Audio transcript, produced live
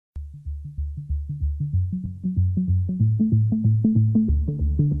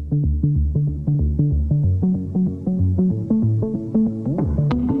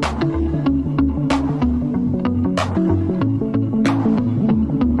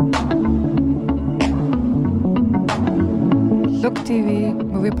LookTV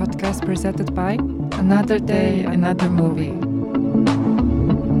movie podcast presented by Another Day, Another Movie.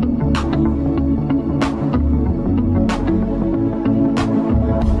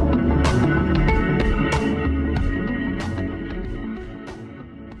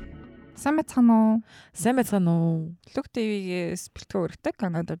 Сайн байцгаана уу? LookTV-гээс бэлтгэн өргөдөг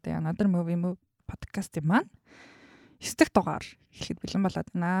Another Day, Another Movie подкастын маань 9 дахь дугаар эхлэхэд бэлэн болоод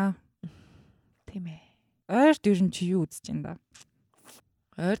байна. Тийм ээ. Ойрд ер нь чи юу үзэж байна да?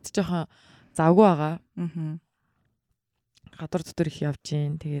 Ойрд жоохон завгүй байгаа. Гадар дотор их явж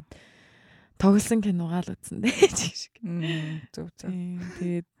гин. Тэгээд тоглосон киногаа л үзсэн дээ чиг шиг. Зөв.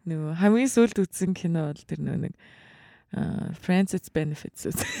 Тэгээд нөгөө хамгийн сүүлд үзсэн кино бол тэр нэг Friends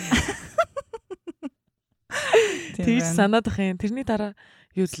Benefits үзсэн. Тэгж санаад ах юм. Тэрний дараа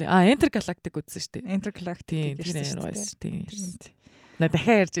юу злээ? Intergalactic үзсэн шүү дээ. Intergalactic гэсэн шүү дээ.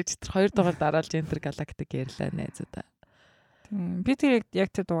 Дахиад ярьж ич тэр 2 дугаар дараалж Intergalactic ярьлаа найзуудаа. Би тэр яг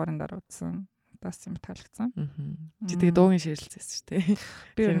тэр дугаарын дараа үзсэн. Даас юм таалагдсан. Чи тэгээ дуугийн ширэлцсэн шүү дээ.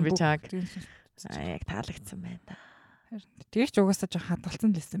 Би чаг яг таалагдсан байна да. Тэгэж угаасаа жоо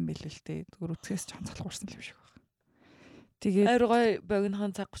хадгалсан лсэн байл л дээ. Зүгээр үцгээс ч онцлохурсан юм шиг байна. Тэгээд ойр гой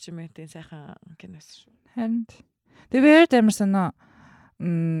богинохон цаг 30 минутын сайхан киноос шүү. Харин тэгээ амар санаа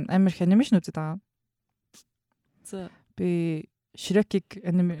Америк анимашн үздэг байгаа. За би Шрекийг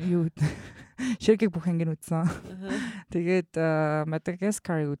Шрекийг бүх ангийн үзсэн. Тэгээд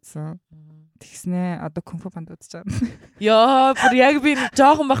Мадагаскарыг үзсэн. Тэгснэ одоо Кунг Фу Панда үзэж байгаа. Яа, бүр яг би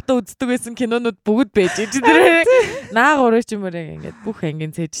жоохон бахта үздэг байсан кинонууд бүгд байж. Тэр наагуурч юм уу ингээд бүх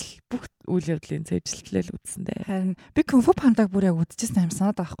ангийн цэжил, бүх үйл явдлын цэжилтлэл үзсэн дээ. Харин би Кунг Фу Пандаг бүр яг үзчихсэн юм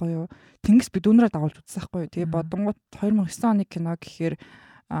санаад байгаа байхгүй юу? Тэнгис би дүүнрээ дагуулж үзсэн байхгүй юу? Тэгээ бодонгууд 2009 оны кино гэхээр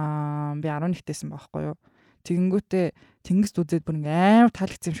би 11-тэйсэн байхгүй юу? Тэгэнгүүтээ тэнгист үзээд бүр амар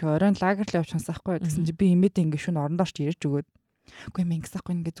таалагдсан юм шиг оройн лагерль явж хансаахгүй гэсэн чи би имэдэ ингэ шүн орондоо ч ирж өгөөд үгүй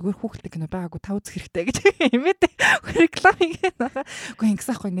мингсахгүй ингэ зүгээр хүүхэлтэй кино байгаагүй тав үзэх хэрэгтэй гэж имэдэ реклам ингэ байгаа. Үгүй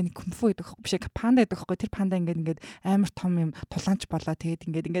ингэсахгүй ингэ кунг фу гэдэг биш панда гэдэг байхгүй тэр панда ингэ амар том юм тулаанч болоо тэгээд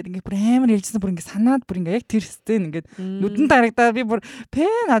ингэ бүр амар ялжсэн бүр ингэ санаад бүр ингэ яг тэр сцен ингэ нүдэн дарагдаа би бүр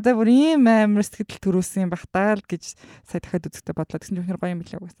надад бүр ийм амар сэтгэл төрүүлсэн юм бахтаа л гэж сая дахиад үзэхдээ бодлоо гэсэн чинь гоё юм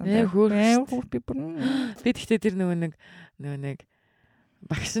билээ угаасаа. Би тэгтээ тэр нөгөө нэг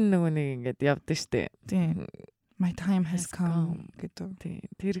багш нөгөө нэг ингэ явдсан штэ. Тийм. My time has come гэдэг.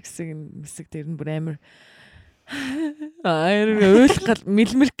 Тэр хэсэг тэр нь бүр амар ойлгол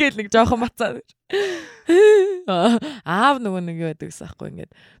мэлмэрхгээл нэг жоохон мацаа. Аав нөгөө нэг юу байдаг гэсэн аахгүй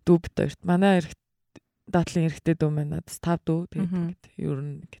ингээд дүү бит хоёрт манай эрэгт дадлын эрэгтэй дүү маань надаас 5 дүү тэгээд ер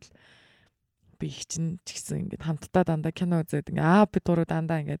нь ингээл би их чинь ч гэсэн ингээд хамтдаа дандаа кино үзээд ингээд бид гурав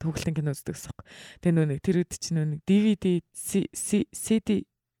дандаа ингээд хөглөн кино үздэг гэсэн аахгүй. Тэгээ нөгөө нэг тэр үед чинь нөгөө нэг DVD CD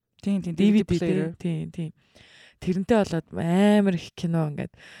DVD player тийм тэрнтэй болоод амар их кино ингээд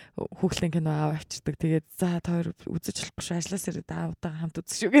хүүхлийн кино аав авчирдаг. Тэгээд за тоор үзэж болохгүй ажлаас ирээд аавтайгаа хамт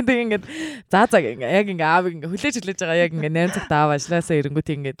үзэх шүү гэдэг ингээд яг ингээд аавыг ингээд хүлээж байгаа яг ингээд 8 цагт аав ажлаасаа ирэнгүүт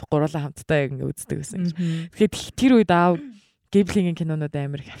ингээд гурлаа хамтдаа яг ингээд үздэг гэсэн. Тэгэхээр тэр үед аав Ghibli-ийн кинонууд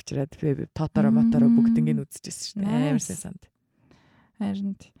амар их авчираад Тоторо бүгднийг үзчихсэн шүү дээ. Амар санд.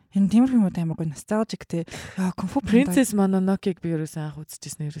 Харин энэ тиймэрхүү юм амар гоё носталжик те. Kung Fu Princess Mononoke-г би ерөөсөө анх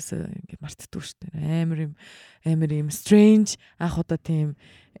үзчихсэн ерөөсөө ингээд мартдаггүй шүү дээ. Амар юм strange анх удаа тийм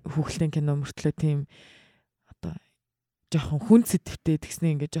хүүхлийн кино мөртлөө тийм одоо жоохон хүн сэтгэвтэй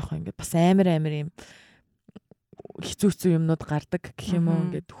тэгснэ ингээд жоохон ингээд бас амар юм хэцүү юмнууд гардаг гэх юм уу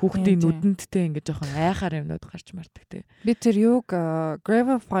ингээд хүүхдийн нүдэндтэй ингээд жоохон айхаар юмнууд гарч мардаг те. Би тэр юуг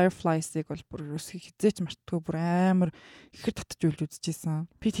Grave of Fireflies-ыг бол бүр хизээч мартдаггүй бүр амар ихэр татж үйлж үзчихсэн.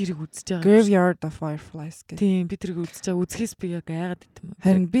 Би тэрийг үзэж байгаа. Graveyard of Fireflies гэх. Тийм би тэрийг үзэж байгаа. Үзэхээс би яг айгаад идэм юм.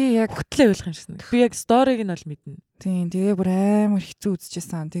 Харин би яг хөтлөө ойлгох юм шигнэ. Би яг сториг нь бол мэднэ. Тийм тэгээ бүр амар хэцүү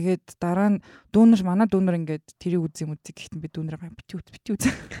үзчихсэн. Тэгээд дараа нь манай дүүнер ингээд тэрийг үзье гэхдээ би дүүнерээ бити үз.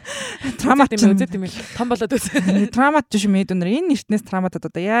 Трамат үзээд юм л том болоод үз. Трамат ч юм дүүнер энэ нэртнээс траматад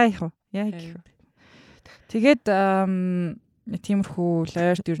одоо яа их вэ? Тэгээд тиймэрхүү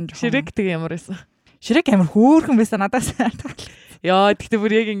лойрт ер нь жоохон Шрек тэг ямар байсан. Шрек амар хөөрхөн байсан надаас. Яа тэгтээ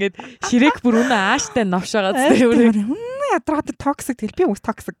бүр яг ингээд Шрек бүр үнэ ааштай новшагаа зүгээр ядраад токсик тэгэл би үс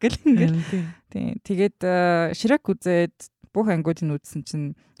токсик гэл ингээд. Тийм. Тэгээд Шрек үзээд бүх ангиудыг үзсэн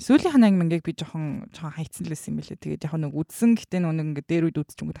чинь сүүлийн ханаа анги би жоохон хайцсан л байсан юм билээ. Тэгээд яг нэг үзсэн гэтээ нэг ингээд дээр үед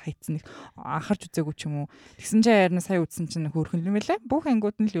үзчихэнгүүт хайцсан их анхаарч үзээгүй ч юм уу. Тэгсэн чинь ярина сая үзсэн чинь хөөрхөн юм билээ. Бүх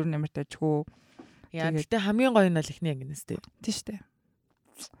ангиуд нь л ер нь амар тажгүй. Яа гэтээ хамгийн гоё нь л ихний ангинаас дээ. Тийм шүү дээ.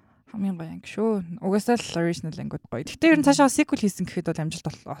 Хамгийн гоё анги шүү. Угаасаа л original ангиуд гоё. Гэтээ ер нь цаашаа sequel хийсэн гэхэд бол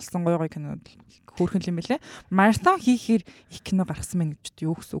амжилт олсон гоё кинод хөөрхөн юм билээ. Маратон хийхээр их кино гаргасан мэн гэж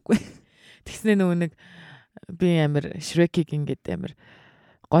юу гэсэн үг вэ? Тэгснэ нөгөө нэг би амар Шрекийг ингээд амар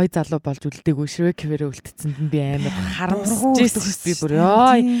гой залуу болж үлдээгүй Шреквэрэ үлдцэнд нь би амар харамсажсэн би бүр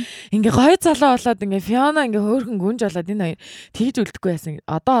ёо ингээ гой залуу болоод ингээ Фиона ингээ хөөрхөн гүнж болоод энэ хоёр тэгж үлдэхгүй байсан.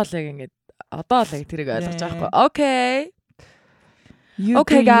 Одоо бол яг тэрийг ойлгож байгаа байхгүй.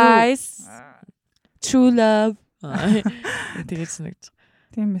 Okay guys. True love. Тэгээд санагч.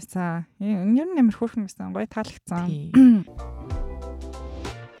 Тийм байсан. Ер нь амар хөөрхөн байсан. Гоё таалагдсан.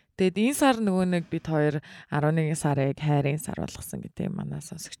 Тэгээд энэ сар нөгөө нэг бид хоёр 11 сарыг хайрын сар болгосон гэдэг манай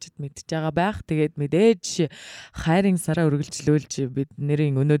сонсогчид мэдж байгаа байх. Тэгээд мэдээж хайрын сараа үргэлжлүүлж бид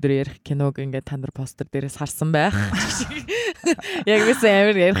нэрийн өнөөдөр ярих киног ингээд та нар постэр дээрээс харсан байх. Яг вэсэн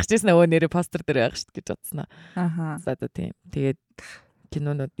амар ярих гэжсэн нөгөө нэрийн постэр дээр байх шүү гэж бодсноо. Аха. За тийм. Тэгээд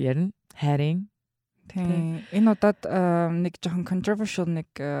кинонууд ярина. Хайрын. Тийм. Энэ удаад нэг жоохон controversial нэг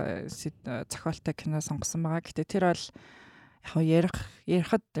зохиолтой кино сонгосон байгаа. Гэтэ тэр бол яг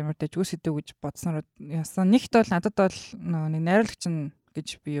ярихад ямар дэж үсэдэ гэж бодсноор яасан. Нэгт бол надад бол нэг найруулагч нь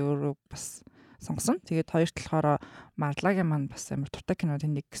гэж би өөрөө бас сонгосон. Тэгээд хоёрт болохоор Марлагийн маань бас амар туртай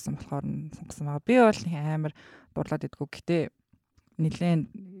кинодын нэг гэсэн болохоор сонгосон байгаа. Би бол амар дурлаад идэггүй. Гэтэ нэлээд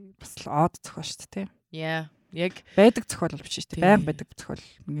бас од зохиол шүү дээ. Яа. Яг байдаг зохиол биш шүү дээ. Байнга байдаг зохиол.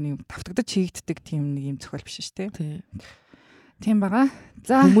 Нэг тавтагдаж хийгддэг тийм нэг юм зохиол биш шүү дээ. Тийм байгаа.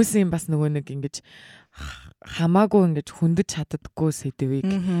 За хүмүүсийн бас нөгөө нэг ингэж хамаагүй ингэж хүндэж чаддаггүй сэдвийг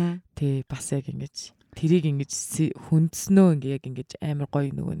тий бас яг ингэж тэрийг ингэж хүндснөө ингээ яг ингэж амар гоё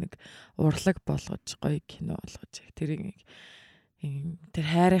нөгөө нэг урлаг болгож гоё кино болгож яг тэрийг тэр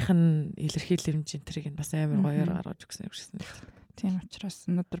хайрынх нь илэрхийлэмж тэрийг бас амар гоёор гаргаж өгсөн юм шигсэн. Тийм учраас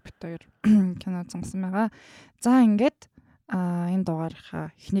өнөөдөр бит хоёр кино зонгосон байгаа. За ингээд энэ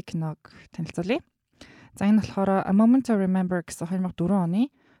дугаарынхаа эхний киног танилцуулъя. За энэ болохоор A Moment to Remember гэсэн 2004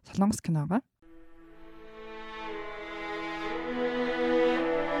 оны Солонгос кино байгаа.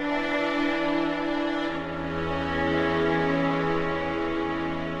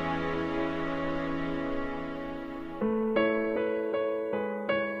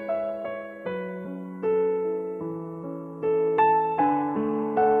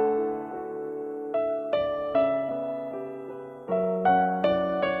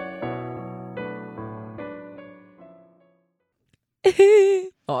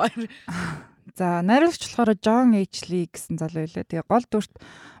 За найруулагч болохоор Джон Эйчли гэсэн залуу байлаа. Тэгээ гол дүрт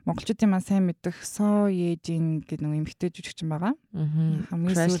монголчуудын маань сайн мэдэх Соежин гэдэг нэг эмэгтэй жүжигчин байгаа.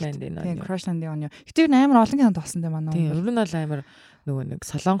 Crashland-ийн. Гэтэ амар олон кинонд болсон дээ манай. Тийм, ер нь бол амар нөгөө нэг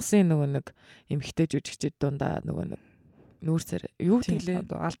Солонгосын нөгөө нэг эмэгтэй жүжигчид дундаа нөгөө нэг нүүрсээр юу гэвэл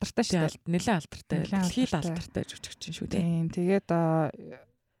алдартай шүү дээ. Нэлээд алдартай. Дэлхийд алдартай жүжигчин шүү дээ. Тийм, тэгээд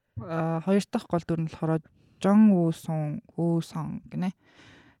хоёр дахь гол дүр нь болохоор Жон Уусон гинэ.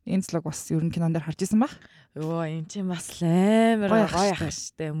 Энэ злог бас ер нь кинонд дээр харж исэн баг. Йоо, энэ чинь бас амар гоё ах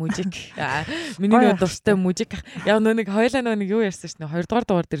штэ. Мужик. Миний нэг дуртай мужик. Яг нэг хоёлаа нэг юу ярьсан штэ. 2 дугаар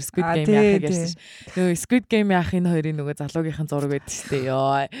дугаар дээр Squid Game яахыг ярьсан ш. Нөгөө Squid Game яах энэ хоёрын нөгөө залуугийнхан зураг байдаг штэ.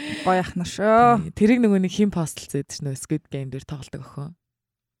 Йоо. Гоё ах нар шөө. Тэрийг нөгөө нэг хим постлцээд ш. Нөгөө Squid Game дээр тоглодог охин.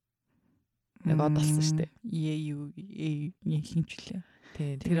 Яг одолсон штэ. Хинчлээ.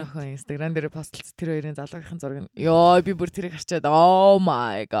 Тийм, тэр охин Instagram дээр постлц тэр хоёрын залуугийнхан зураг нь. Йоо, би бүр тэрийг харчаад oh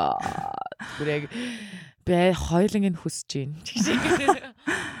my god. Бүр яг би хоёулангийн хүсэж байна.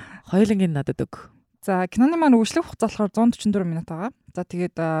 Хоёулангийн надад өг. За, киноны маань үргэлжлэх хугацаа болохоор 144 минут байгаа. За,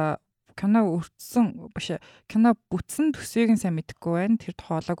 тэгээд кино өртсөн биш кино бүтсэн төсвийг нь сайн мэдэхгүй байна. Тэр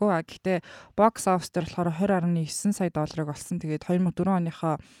тоолоогүй. Гэхдээ box office дээр болохоор 20.9 сая долларыг олсон. Тэгээд 2004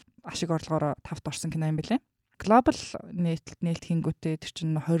 оныхоо ашиг орлогоор 5-т орсон кино юм билээ. Глобал нээлт хийнгүүтээ тэр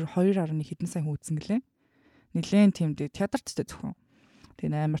чинь 22.1 сая хүн үзсэн гэлээ. Нилээн тийм дээ театрт ч зөвхөн.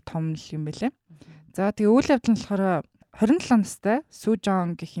 Тэгээ амар том юм байлээ. За тэгээ үйл явдал нь болохоор 27 настай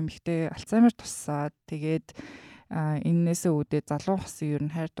Сужон гэх эмэгтэй Альцгеймер туссаад тэгээд энээсээ үүдээ залуу хосын ер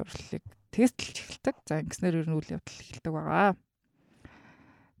нь хайр дурлалыг тестлж эхэлдэг. За ингэснээр ер нь үйл явдал эхэлдэг байгаа.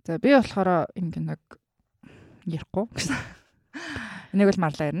 За би болохоор энэ киног ярихгүй гэсэн. Энийг бол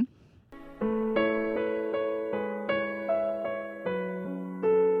марлаа ярина.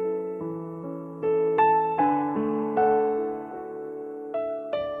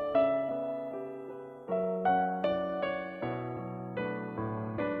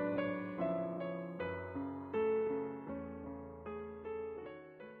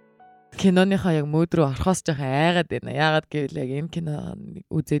 Киноныхаа яг мод руу орхоос жоохон айгаад байна. Яагаад гэвэл яг энэ кино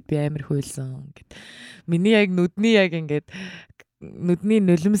үзээд би амар хуйлсан гэд. Миний яг нүдний яг ингээд нүдний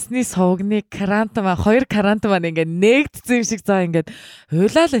нулимсны сувгны карант маань 2 карант маань ингээд нээгдсэн юм шиг заа ингээд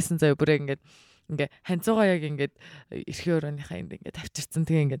хуйлаа л байсан заа бүр ингээд ингээ ханцуугаа яг ингээд эрхийн өрөөнийхөө энд ингээд тавьчихсан.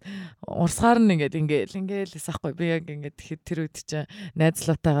 Тэгээ ингээд урсгаар нь ингээл эсэхгүй би яг ингээд тэр үед чинь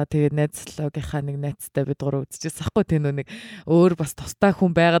найзлуутайгаа тэгээ найзлуугийнхаа нэг найзтай бид гурав үзчихсэн ахгүй тэ нэг өөр бас тустай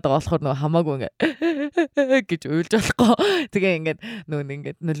хүн байгаад байгаа болохоор нөгөө хамаагүй ингээд гэж уйлж болохгүй. Тэгээ ингээд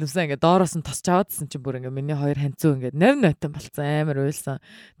ингээд нулимсаа ингээд доороос нь тосч аваадсэн чинь бүр ингээд миний хоёр ханцуу ингээд навтан болцсон амар уйлсан.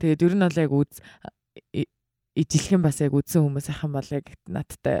 Тэгээд ер нь бол яг ижилхэн бас яг үзсэн хүмүүс ахын бол яг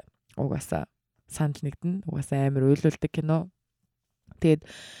надтай угаасаа санал нэгдэн угаасаа амар уйлуулдаг кино. Тэгээд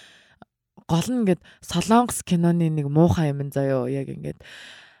гол нь ингээд солонгос киноны нэг муухай юм заяо яг ингээд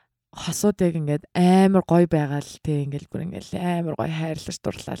хосууд яг ингээд амар гоё байгаа л те ингээд бүр ингээд амар гоё хайрлаж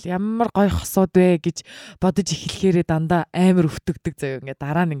дурлал ямар гоё хосууд вэ гэж бодож эхлэхээрээ дандаа амар өвтгдөг заяо ингээд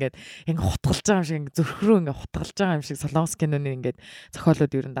дараа нь ингээд хутгалж байгаа юм шиг ингээд зүрх рүү ингээд хутгалж байгаа юм шиг солонгос киноны ингээд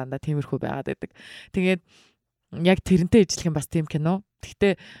зохиолууд ер нь дандаа тиймэрхүү байгаад байдаг. Тэгээд яг тэрнтэй ижилхэн бас тийм кино.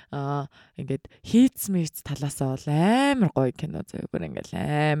 Гэхдээ ингээд хийц мийц талаасаа бол амар гоё кино заяа. Бүр ингээд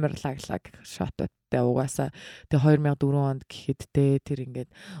амар лаглаг шоттой угаасаа тэгээ 2004 онд гэхэд тэр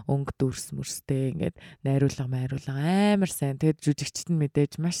ингээд өнгө дүрс мөрстэй ингээд найруулга амар сайн. Тэгээд жүжигчд нь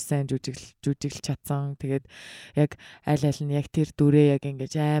мэдээж маш сайн жүжиглж чадсан. Тэгээд яг аль нь яг тэр дүрээ яг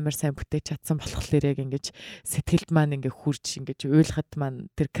ингээд амар сайн бүтээж чадсан болохоор яг ингээд сэтгэлд маань ингээд хурж ингээд уйлахад маань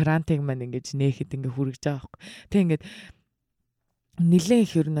тэр крантыг маань ингээд нээхэд ингээд хүрэж байгаа байхгүй. Тэг ингээд нилээн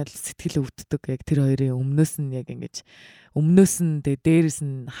их ер нь бол сэтгэл өвддөг яг тэр хоёрын өмнөөс нь яг ингэж дээрээс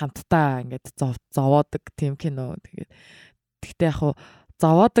нь хамтдаа ингээд зовоодаг тийм кино. Тэгээд тэгтээ яг хуу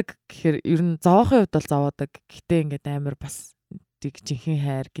зовоодаг гэхээр ер нь зовоохын хувьд бол зовоодаг. Гэтээ ингээд амар бас жинхэнэ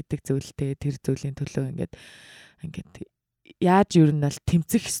хайр гэдэг зүйлтэй тэр зүйлийн төлөө ингээд яаж ер нь бол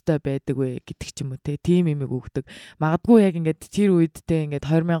тэмцэх ёстой байдаг вэ гэдэг ч юм уу те тийм имийг өгдөг. Магадгүй яг ингээд тэр үед те ингээд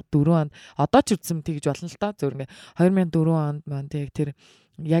 2004 онд одоо ч үдсэн тэгж болно л та. Зөв ингээд 2004 онд маань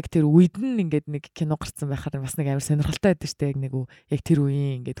яг тэр үед нь ингээд нэг кино гарсан байхаар бас нэг амар сонирхолтой байдаг шүү дээ. Яг тэр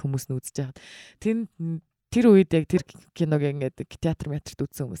үеийн ингээд хүмүүс нь үзэж байгаад тэр үед яг тэр киног ингээд театр метрт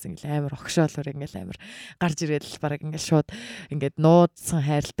үзсэн хүмүүс ингээд амар огшоолоор ингээд амар гарч ирэл бараг ингээд шууд ингээд нуудсан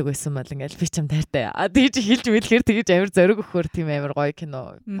хайрладаг байсан бол ингээд би ч юм тайртай. Тэгж хэлж мэдхээр тэгж амар зориг өгөхөр тийм амар гоё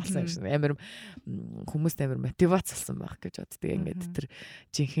кино болсон юм шиг. Амар хүмүүст амар мотивац болсон байх гэж боддөг. Ингээд тэр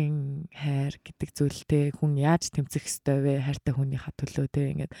жинхэнэ хайр гэдэг зүйлтэй хүн яаж тэмцэх ёстой вэ? Хайртай хүнийхээ төлөө те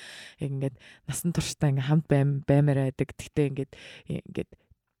ингээд яг ингээд насан туршдаа ингээд хамт баймаар байдаг. Тэгтээ ингээд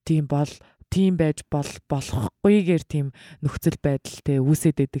тийм байж болохгүйгээр тийм нөхцөл байдал те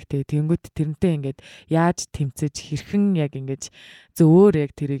үүсээд байдаг те тэнгүүт тэрнтэй ингээд яаж тэмцэж хэрхэн яг ингээд зөвөр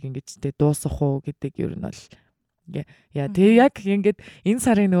яг тэрийг ингээд те дуусгах уу гэдэг ер нь бол яа тэг яг ингээд энэ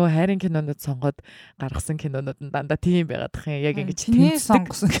сарын нөгөө хайрын кинонууд сонгоод гаргасан кинонууд нь дандаа тийм байгаад их юм яг ингээд тийм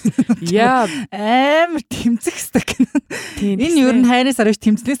сонгосон яа амар тэмцэх хэвээр кино. Энэ ер нь хайрын сар биш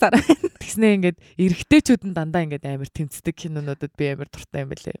тэмцний сар. Тэгснээ ингээд эрэгтэйчүүд нь дандаа ингээд амар тэмцдэг кинонуудад би амар дуртай юм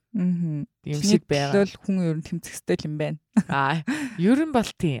байлээ. Юм шиг байгаа. Тэгэл хүн ер нь тэмцэх хэвээр юм байна. Ер нь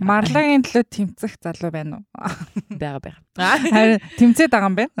бол тийм. Марлагын төлөө тэмцэх залуу байна уу? Бага. Харин тэмцээд байгаа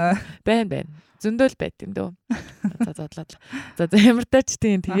юм байна. Байна. Зөндөл байт юм дөө. За ямартаач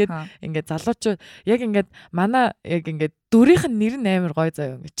тийм тэгээд ингээд залуучууд яг ингээд манай яг ингээд дүрийнх нь нэр нь амар гоё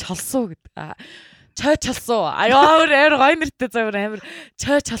заяа ингээд чолсуу гэдэг. Чой чолсуу. Аяа амар гоё нэртэй заяа амар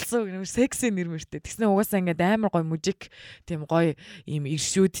чой чолсуу гэх нэр секси нэр мөртэй. Тэгснэ угаасаа ингээд амар гоё мужик тийм гоё ийм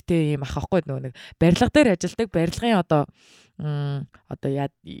иршүүдтэй ийм ах ахгүй нөгөө нэг барилга дээр ажилладаг барилгын одоо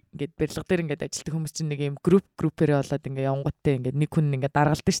яа ингээд барилга дээр ингээд ажилтдаг хүмүүс чинь нэг юм группэрээ болоод ингээд явангуудтай ингээд нэг хүн ингээд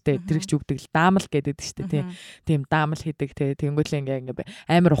даргалдаг штэ тэрэгч үгдэг л даамал гэдэг штэ тийм даамал хийдэг те тэнгүүтлээ ингээд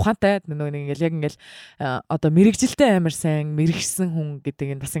амар ухаантай нөгөө нэг ингээд яг ингээд одоо мэрэгжилтэй амар сайн мэрэгсэн хүн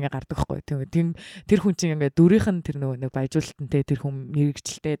гэдэг нь бас ингээд гардаг байхгүй тэр хүн чинь ингээд дүрийнх нь тэр нөгөө нэг баяжуулалтантэй тэр хүн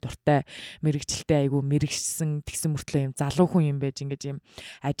мэрэгжилтэй дуртай мэрэгжилтэй айгу мэрэгсэн тэгсэн мөртлөө юм залуу хүн юм байж ингээд юм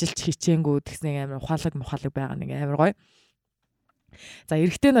ажилч хичээнгүү тэгснэ амар ухаалаг байгаа нэг амар гоё. За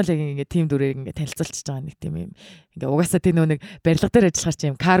эрэгтэй нь бол яг ингээд тим дүрээр ингээд танилцуулчихж байгаа нэг тийм юм. Ингээ угаасаа тий нөө нэг барилга дээр ажиллахаар чи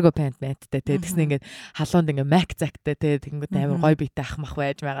юм карго пант мэттэй тий тэгснэ ингээд халуунд ингээ мак зактай тий тэгэнгүүт амар гоё биетэй ах мах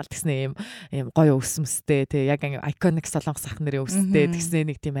байж байгаа л тэгснэ юм гоё өсмөстэй тий яг iconic солонгос ах нарын өстэй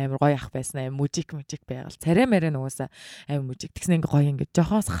тэгснэ нэг тийм амар гоё ах байснаа мужик байгаал царай мэрэн угаасаа амар мужик тэгснэ ингээ гоё ингээ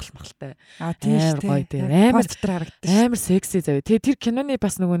жоохон сахалмахалтай амар гоё тий амар секси зав тий тэр киноны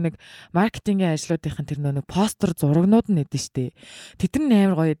бас нөгөө нэг маркетингийн ажлуудынхын тэр нөгөө постэр зурагнууд нь эдэн штэ тэд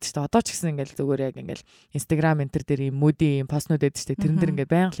нар амар гоё эдэн штэ одоо ч гэсэн ингээл зүгээр яг ингээл Instagram дээр юм мөдийн постнууд эдэн штэ тэрэн дээр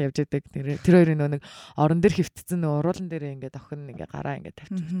ингээд байнга л явж байдаг тэр хоёрын нэг орон дээр хөвтцэн уруулан дээр ингээд охин ингээд гараа ингээд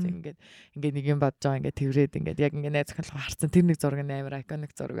тавьчихсан ингээд нэг юм бодож байгаа ингээд тэрврээд ингээд яг ингээд найз охин руу харсан тэр нэг зураг нь амар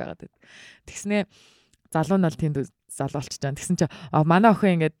iconic зураг байгаад байдаг. Тэгснэ залуу нь бол тэнд залуу болчихж байгаа. Тэгсэн чинь манай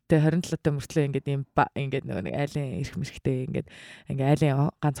охин ингээд 27-т мөртлөө ингээд ийм ингээд нэг айлын эрх мэрхтэй ингээд айлын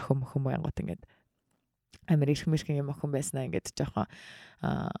ганц охин байнгут ингээд амар эрх мэрхэн юм охин байснаа ингээд жоохон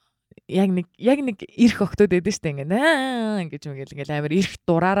яг нэг эрх охтод байдаг штэ ингэж мэгэл амар эрх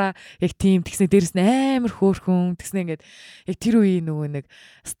дураараа яг тийм тэгснэ дээрэс нь амар хөөрхөн тэгснэ ингээд яг тэр үеийн нөгөө нэг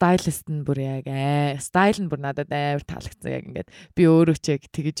стайлист нь бүр яг стайл нь бүр надад амар таалагдсан яг ингээд би өөрөө ч яг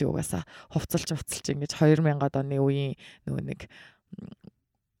тэгэж угаасаа хувцалж ингэж 2000-ад оны үеийн нөгөө нэг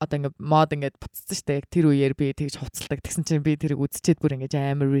одоо ингээд мод ингээд буцсан штэ яг тэр үеэр би тэгж хувцалдаг тэгсэн чинь би тэрийг үзчихэд бүр ингээд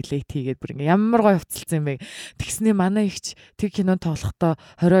амар relate хийгээд бүр ингээд ямар гоё хувцалсан юм бэ тэгснээ манай ихч тэг кинон тоглохдоо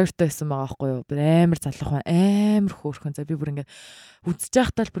 22 таа байсан байгаа байхгүй юу бүр амар залуухан амар хөөрхөн за би бүр ингээд үзэж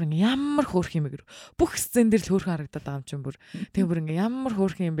байхдаа л бүр ингээд ямар хөөрх юм бэ бүх сцен дээр л хөөрхөн харагдаад байгаа юм чинь бүр тэг бүр ингээд ямар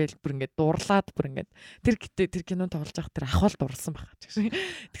хөөрхөн юм бэ л бүр ингээд дурлаад бүр ингээд тэр кинон тоглож байхад тэр ахвал дурлсан байгаа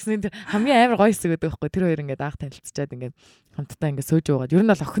тэгснээ тэр хамгийн амар гоё хэсэг гэдэг байхгүй тэр хоёр ингээд анх танилцчаад ингээд хамтдаа ингээд сууж байгаад ер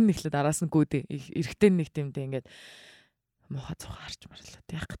нь бол охин нэхлээд араас нь гүдээ эргэтэй нэг тиймдээ ингээд муухай цуг харж марлаад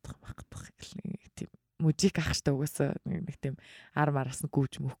яг гэх тийм мужик ах штэ угаасаа нэг тийм араас нь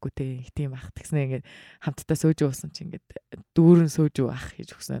гүүж мөхгүй те тийм ах тэгснэ ингээд хамтдаа сууж уусан чи ингээд дүүрэн сууж ах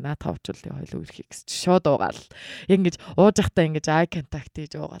хийж өгснө наа тавчул хоёул үрхий гэж шууд уугаал яг ингээд ууж захтаа ингээд eye contact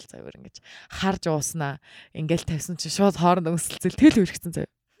хийж уугаал заяа ингээд харж ууснаа ингээд тавьсан чи шууд хооронд өсөлцөл тэл үргэцэн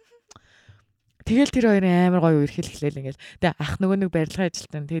заяа. Тэгэл тэр хоёрын амар гоё үерхэлхлээл ингээл тэгээ ах нөгөө нэг барилгын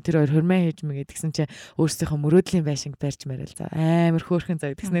ажилтан тэгээ тэр хоёр хурмаа хийж мэгээ тэгсэн чинь өөрсдийнхөө мөрөөдлийн байшинг барьж марил за амар хөөрхөн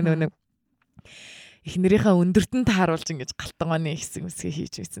заяа тэгснэ нөгөө нэг их нэрийнхээ өндөртөнд тааруулж ингэж галтгооны хэсэг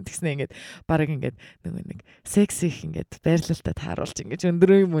хийж байсан тэгснэ ингээд бараг ингээд нөгөө нэг секси их ингээд байрлалтай тааруулж ингэж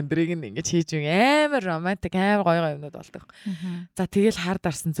өндөрийг нь ингэж хийж амар романтик амар гоё юмнууд болдог. За тэгэл хар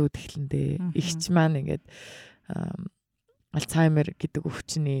дарсан зүуд эхлэндээ ихч маань ингээд Альцгеймер гэдэг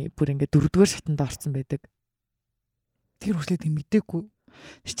өвчний бүр ингээд 4-р шатанд орсон байдаг. Тэр хүртэл тийм мэдээгүй.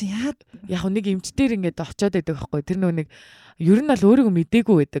 Тэр чинь яг нэг эмч дээр ингээд очиод байдаг байхгүй. Тэр нөө нэг ер нь бол өөрийгөө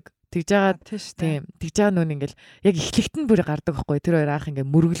мэдээгүй байдаг. Тэгж байгаа тийм. Тэгж байгаа нөө ингээл яг эхлэгт нь бүр гардаг байхгүй. Тэр хоёр анх ингээд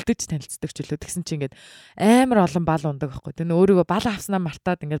мөргөлдөж танилцдаг ч үлээ. Тэгсэн чинь ингээд амар олон бал ундаг байхгүй. Тэр нөө өөрийгөө бал авснаа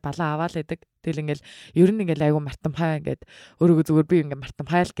мартаад ингээд балаа аваал байдаг. Тэгэл ингээл ер нь ингээл айгу мартамхай ингээд өөрийгөө зүгээр би ингээд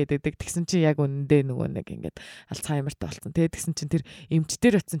мартамхай л гэдэг. Тэгсэн чинь яг үнэндээ нөгөө нэг ингээд Альцгеймертэй болсон. Тэгээ тэгсэн чинь тэр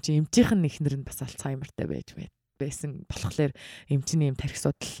эмчтэр очсон чинь эмчийнх нь ихнэр нь бас Альцгеймертэй байсан болохоор эмчний юм тархи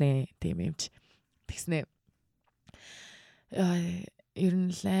судлалын тийм эмч. Тэгснэ ер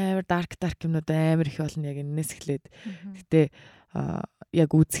нь амар dark юмнууд амар их болно яг энэс эхлээд. Гэтэ яг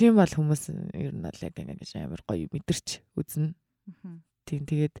үзэх юм бол хүмүүс ер нь бол яг ингэж амар гоё мэдэрч үзнэ. Тийм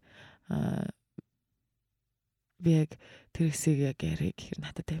тэгээд би яг тэр хэсгийг яг ярих гэхээр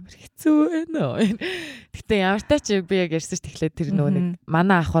надад амар хэцүү байна. Гэтэ ямар таа ч би яг ярьсан ч тэгэхээр тэр нөгөө нэг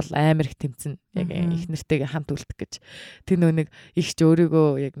манай ах бол амар их тэмцэн яг их нэртэйгээ хамт үлдэх гэж. Тэр нөгөө нэг ихч өөрийгөө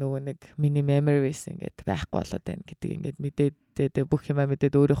яг нөгөө нэг миний memories ингээд байхгүй болоод байна гэдэг ингээд мэдээд бүх юмаа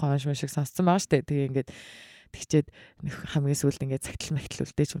мэдээд өөрийнхөө онш шиг сонссон байгаа штэ. Тэгээ ингээд тэгчээд хамгийн сүүлд ингээд цагтл мэгтэл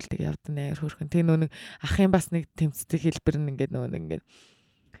үлдээж явдаг нээр хөрхөн. Тэгээ нөгөө нэг ахын бас нэг тэмцдэг хэлбэр нь ингээд нөгөө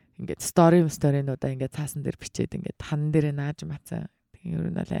ингээд сторинуудаа ингээд цаасан дээр бичээд ингээд хан дээр нааж мацсан.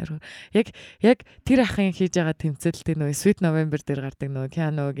 Ер нь аль яг тэр ахын хийж байгаа тэмцэл тэр нөгөө Sweet November дээр гардаг нөгөө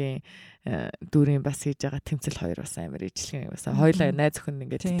Keanu-гийн дүүрийн бас хийж байгаа тэмцэл хоёр бас амар ижлэгэн бас хоёулаа найз өхөн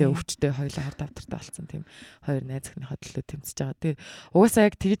ингээд тэ өвчтэй хоёулаа хар давтартай болсон тийм хоёр найз өхний хөдлөө тэмцэж байгаа. Тэр угаасаа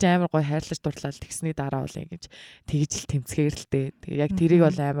яг тэгж амар гоё хайрлаж дурлал тэгсний дараа бол ингэж тэгж л тэмцгээр л дээ. Тэгээ яг тэрийг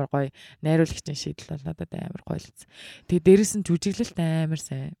бол амар гоё найруулагчийн шийдэл бол надад амар гоё л. Тэгээ дээрэс нь жүжиглэлт амар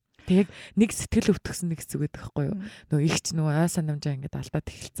сайн. Тэг нэг сэтгэл өвтгсөн нэг хэсэг байдаг байхгүй юу? Нөгөө ихч нөгөө ой санамжаа ингээд алдаад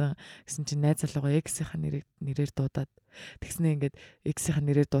эхэлсэн. Гэсэн чинь найз залуугаа X-ийн нэрээр дуудаад тэгснэ ингээд X-ийн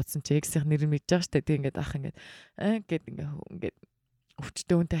нэрээр дуудсан чи X-ийн нэр мэдж байгаа штэ. Тэг ингээд ах ингээд ингээд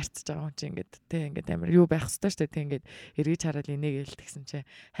өвчтөө үнтэй харьцаж байгаа юм чи ингээд тэг ингээд амар юу байх хэвээр штэ. Тэг ингээд эргэж хараад энийг л тэгсэн чи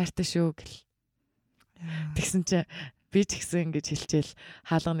хайртай шүү гэл. Тэгсэн чи би ч гэсэн ингэж хэлчихэл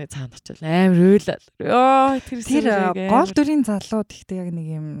хаалганы цаанд очил амар уйлал. Ёо тэр гол дүрийн залуу тэгтээ яг нэг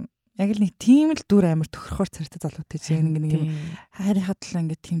юм яг л нэг тийм л дүр амар тохирохоор цартай залуутай чинь нэг юм хайрынхаа төлөө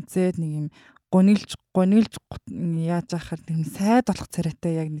ингэ тэмцээд нэг юм гонилж яаж яахаар нэг сайд болох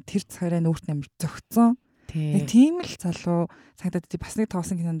царайтай яг тэр царай нүүрт амар зөгцсөн. Тийм л залуу цагдаад бас нэг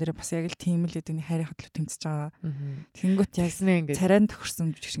тоосон кинон дээр бас яг л тийм л гэдэг нэг хайрынхаа төлөө тэмцэж байгаа. Тэнгүүт яг царайнд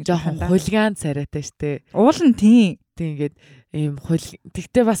тохирсон жишг жоохон хулиган царайтай штэ. Уул нь тийм ингээд ийм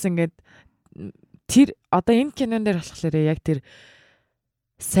тэгтээ бас ингээд тэр одоо энэ кинон дээр болохоор яг тэр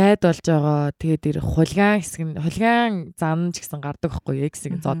сайд болж байгаа. Тэгээд тэр хулгайн зан ч гэсэн гардаг байхгүй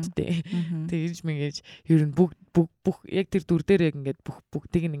X-ийг зоддээ. Тэгж мэгэж ер нь бүх яг тэр дүр дээр яг ингээд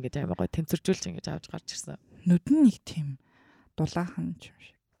бүгдийг нь ингээд амар гоё тэнцвэржүүлж ингээд авч гарч ирсэн. Нүд нь нэг тийм дулаахан юм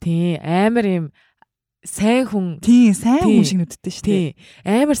шиг. Тий, амар юм сайн хүн. Тий, сайн хүн шиг нүдтэй шүү дээ. Тий,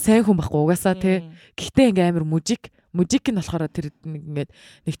 амар сайн хүн байхгүй угаасаа тий. Гэхдээ ингээ амар мужик нь болохоор тэр ингээд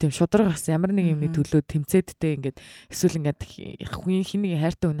нэг тийм шудраг бас ямар нэг юмны төлөө тэмцээдтэй ингээд эсвэл ингээд хиний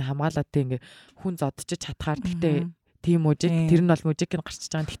хайртай хүн хамгаалаад тий ингээд хүн зодчих чадхаар гэхдээ тийм мужик тэр нь бол мужик нь гарчиж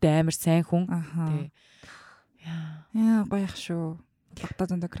байгаа. Гэхдээ амар сайн хүн. Тий. Яа гоёх шүү.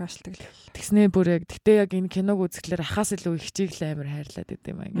 Багтаадаа крашлдаг л. Тэгснээ бүр яг гэтээ яг энэ киног үзэхлээр ахаас илүү их чиглэл амар хайрлаад байд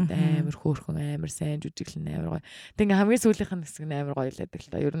юм аа. Ингээд амар хөөрхөн амар сайн жүжиглэн амар гоё. Тэг ингээ хамгийн сүүлийнх нь хэсэг нь амар гоё лээд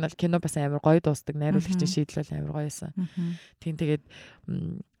л та. Ер нь бол кино бас амар гоё дуустдаг. Найруулагчийн шийдэл бол амар гоёсэн. Тийм тэгээд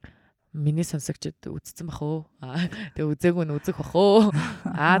миний сонсогчид үзсэн бах уу? Тэг үзээгүй нь үзэх бах уу?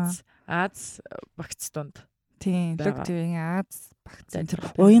 Аз багц дунд. Тийм LookTV-ийн Аз багц.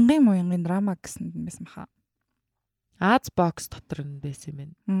 Уянгын драма гэсэн юм байсан баха. Аз бокс дотор нь байсан юм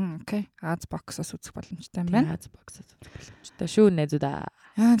байна. Окей. Аз боксоос үзэх боломжтой юм байна. Аз боксоос үзэх боломжтой шүү найзуудаа.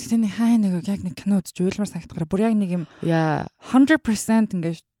 Яа тэгтээ хаа нэг яг нэг кино үзэж уйлмар санагдахаар бүр яг нэг юм 100%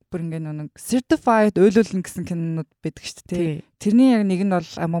 ингээд бүр ингээд нэг certified уйлуулна гэсэн кинонууд байдаг шүү дээ. Тэрний яг нэг нь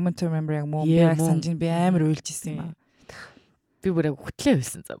бол moment to remember яг мөн би яг санаж би амар уйлж исэн юм аа. Би бүр яг хөтлөө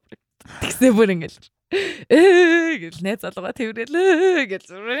байсан за бүр. Тэгсээ бүр ингээд гэл найз залууга тэрвэрэл гэл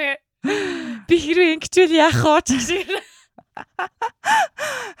зүрээ. Би хэрвээ ингэчвэл яах вэ ч шиг.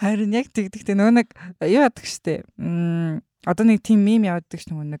 Харин яг тэгдэгтэй нөө нэг юу яадаг штэ. Одоо нэг тийм мем явдаг ш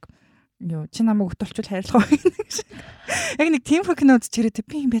нэг юу чи намайг өтөлчүүл хайрлах уу гэж. Яг нэг тийм кино үзчихэрээ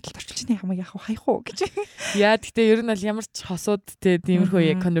би юм байдалд орчуулж яах юм яах вэ хайх уу гэж. Яа тэгтээ ер нь бол ямар ч хосууд те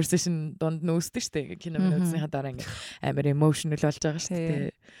тиймэрхүү яг conversation донд нөөсдөг штэ кино үзснийхаа дараа ингээ амар emotional болж байгаа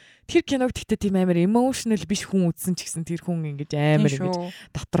штэ. Тэр киног тэгтээ тийм амар emotional биш хүн үзсэн ч гэсэн тэр хүн ингэж амар ингэж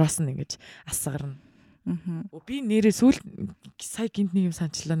дотроос нь ингэж асгарна. Би нэрээ сүүл сая гинт нэг юм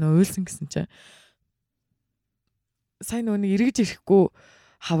санчлаа нөө уйлсан гэсэн чинь. Сайн нөө эргэж ирэхгүй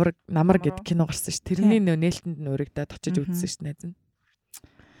хавар намар гэд кино гарсан ш. Тэрний нөө нээлтэнд нь өргөдөөд очиж үзсэн ш найз нь.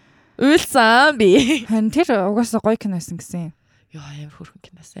 Уйлсан би. Хан тэр угаасаа гоё кино байсан гэсэн. Яа амар хөөрхөн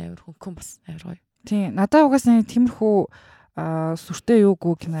киноос амар хүн бас амар гоё. Тийм надаа угаасаа тиймэрхүү сүртэй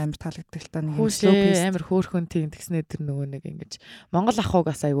юугүй кино амар таалагддаг л та нэг амар хөөрхөн тийм тэгснээр тэр нөгөө нэг ингэж Монгол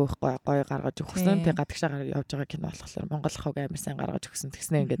ахугаас айгүй их гоё гаргаж өгсөн тэг гадагшаа явж байгаа кино болохоор Монгол ахуг амар сайн гаргаж өгсөн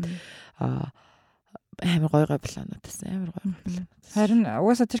тэгснээр ингээд амар гоё планууд байсан амар гоё планууд. Харин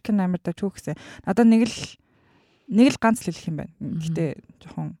угаасаа тэр кино амар даж хөөхсөн. Надад нэг л ганц л хэлэх юм байна. Гэтэ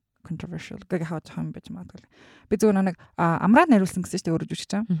жоохон controversial гэх хаа жоохон байж магадгүй. Би зөвхөн нэг амраа найруулсан гэсэн чинь өөрөө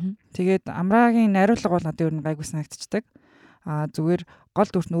жүжигч юм. Тэгээд амраагийн найруулга бол надад ер нь гайгүй санагдчихдаг. Зүгээр гол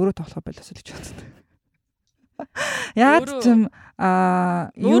дүрт нь өөрөө тоглох байлаас л гэж бодсон. Яг тийм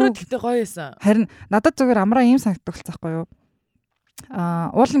өөрөө тэгтээ гоё байсан. Харин надад зүгээр амраа ийм санагддаг болцсохгүй юу?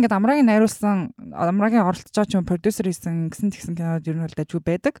 Уул ингээд амраагийн найруулсан амраагийн оролцож байгаа ч юм продюсер хийсэн гэсэн кинод ер нь бол дажгүй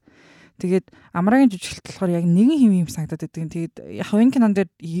байдаг. Тэгээд амраагийн жүжиглэлт болохоор яг нэгэн хэв юм санагдаад байдаг. Тэгээд яг энэ кинон дээр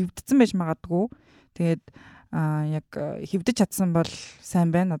хөвдсөн байж магадгүй. Тэгээд яг хөвдөж чадсан бол сайн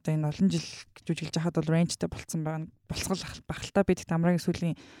байна. Одоо энэ олон жил жүжиглэж хахад бол rangeтэй болцсон байгаа. Болцгол бахалтай би тэгт амраагийн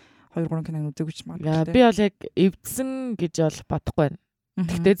сүүлийн 2-3 киног үзээгүй ч магадгүй. Би бол яг эвдсэн гэж бол бодохгүй байна.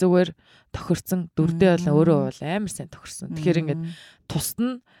 Тэгтээ зүгээр тохирсон дүрдээ бол өөрөө бол амар сайн тохирсон. Тэгэхээр ингээд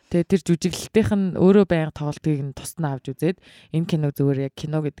тусна тэгээ тэр жүжиглэлтийнх нь өөрөө байнга тоглолтыг нь тусна авч үзээд энэ киног зүгээр яг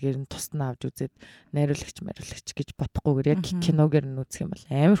кино гэдгээр нь тусна авч үзээд найруулагч гэж бодохгүйгээр яг киногээр нь үзэх юм бол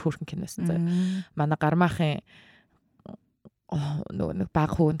амар хөөрхөн киносэн заа. Манай гармаахын нөгөө нэг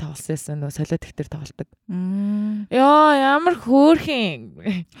баг хүүн тоглосонсэн нөгөө солиод ихтер тоглолдог. Яа ямар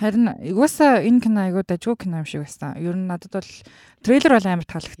хөөрхөн. Харин угаасаа энэ кино айгуу дажгүй кино юм шиг байсан. Ер нь надад бол трейлер бол амар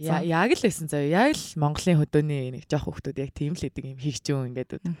таалагдсан. Яг л байсан заа. Яг л Монголын хөдөөний нэг жоох хүмүүс яг тийм л хэдэг юм хийгчүүн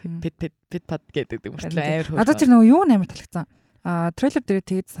ингээд пит пад гэдэг юм шиг амар хөөрхөн. Надад тэр нөгөө юу амар таалагдсан. Трейлер дээр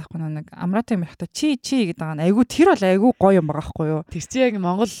тэгээд заахгүй нэг амралтын мэрхта чи гэдэг байгаа нь айгуу тэр бол айгуу гоё юм байгаа байхгүй юу? Тэр чи яг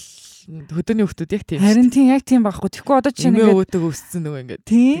Монгол хөдөөний хүмүүс яг тийм. Харин тийм яг тийм байхгүй. Тэгэхгүй одоо чинь ингээд өөтөг өссөн нөгөө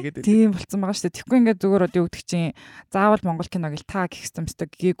ингээд тийм болцсон байгаа шүү дээ. Тэгэхгүй ингээд зүгээр одоо юу гэдэг чинь заавал Монгол киног л та гэх юмстай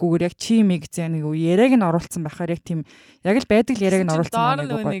гээгүүгээр яг чи миг зэн нэг яриаг нь оруулсан байхаар яг тийм яг л байдаг л яриаг нь оруулсан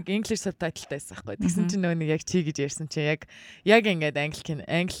байгаа нэг English subtitle байсан байхгүй. Тэгсэн чинь нөгөө нэг яг чи гэж ярьсан чи яг ингээд англи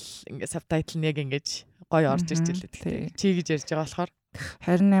ингээд subtitle нь яг ингээд гоё орж ирж илээ. Чи гэж ярьж байгаа болохоор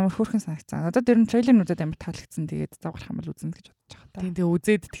харин амар хөөрхөн санагцсан. Надад ер нь трейлернуудад амар таалагдсан. Тэгээд заавал хамбал үзнэ гэж бодож байгаа та. Тийм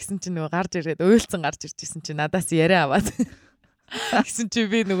үзээд тэгсэн чинь нөгөө гарч ирээд уйлцсан гарч ирж исэн чинь надаас яриа аваад. Гэсэн чи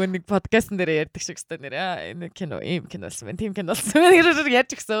би нөгөө нэг подкастн дээр ярьдаг шиг өстой нэрээ. Энэ кино ийм киносэн байна. Тим киносэн байна гэж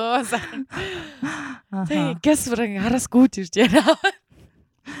ярьж гисэн. Тэг гэс бүрэн араас гүйж ирж яриа.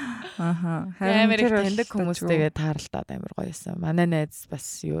 Амар их таньдаг хүмүүстэйгээ тааралдаад амар гоё юмсан. Манай найз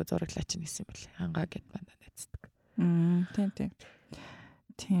бас юу зураглаач нэгсэн бэл. Хангаа гэд манай найздаг.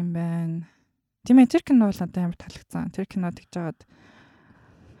 Тийм байна. Тийм тэр кино бол надад амар таалагдсан. Тэр кино тэгж жагаад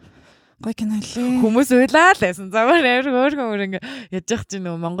гоё кино лээ. Хүмүүс уйлаа л байсан. Замаар амар өөр ингээ яж явах чинь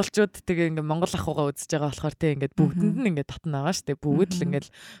нөгөө монголчууд тэгээ ингээ монгол ахуйгаа үзэж байгаа болохоор тэг ингээ бүгдэнд нь ингээ татна байгаа штэ. Бүгд л ингээ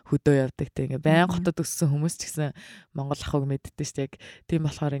хөдөө явдаг тэг ингээ байн хотод өссөн хүмүүс ч гэсэн монгол ахуйг мэддэж штэ. Яг тийм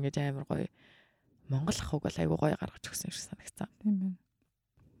болохоор ингээ амар гоё монгол ахуйг бол айгуу гоё гаргаж өгсөн юм шиг санагцсан. Тийм байна.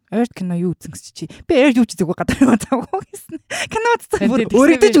 Ойрт кино юу үзсэн гэж чи. Би ойрт юу үздэг гадар байгаа гэсэн. Кино үзсэн бүр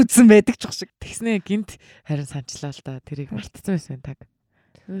өөрөдөө үзсэн байдаг ч шиг. Тэгснэ гинт харин санчлаа л да. Тэрийг мартсан байсан таг.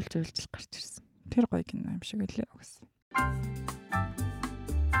 Уйлж гарч ирсэн. Тэр гоё кино юм шиг үлээ гэсэн.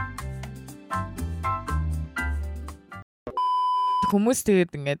 Хүмүүс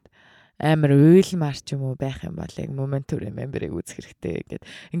тэгээд ингээд амар уйлмар ч юм уу байх юм бол яг моментур мемберийг үзэх хэрэгтэй.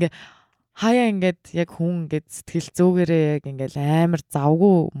 Ингээд хаяа ингээд яг хүн ингээд сэтгэл зөөгээрээ яг ингээд амар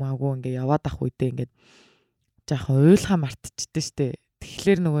завгүй maaгүй ингээд яваад ах үедээ ингээд жоохон уйлхаа мартчихдээ штэ.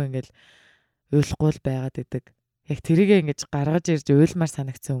 Тэгэхээр нөгөө ингээд уйлахгүй л байгаад идэг. Яг тэрийгээ ингэж гаргаж ирж уйлмар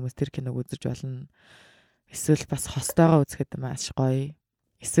санагдсан хүмүүс тэр киног үзэж болно. Эсвэл бас хостойгоо үзэхэд маш гоё.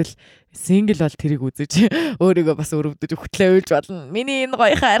 Эсвэл сингл бол тэрийг үзэж өөрийгөө бас өрөвдөж өгтлээ уйлж болно. Миний энэ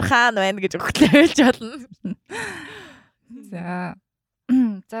гоё хайрхаан байна гэж өгтлээ уйлж болно. За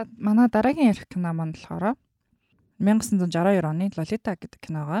манай дараагийн ярих кино маань болохоор 1962 оны Лолита гэдэг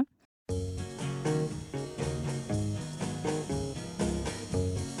киногоо.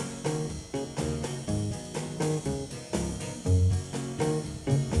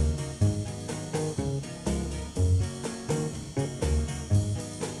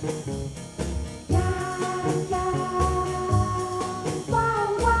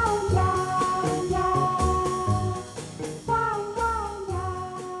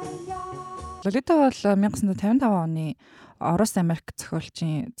 Лолита бол 1955 оны Орос Америк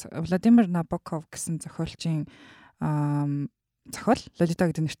зохиолчийн Владимир Набоков гэсэн зохиолчийн зохиол Лолита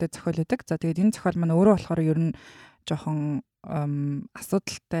гэдэг нэртэй зохиол байдаг. За тэгээд энэ зохиол маань өөрөө болохоор ер нь жоохон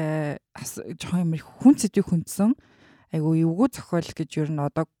асуудалтай жоохон юм хүн сэдвийг хүндсэн айгу эвгүй зохиол гэж ер нь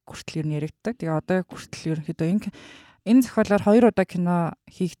одоо хүртэл ер нь яригддаг. Тэгээ одоо хүртэл ерөнхийдөө энэ зохиолоор 2 удаа кино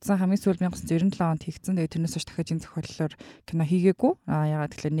хийгдсэн. Хамгийн сүүлд 1997 онд хийгдсэн. Тэгээ тэрнээс хойш дахиад энэ зохиолоор кино хийгээгүй.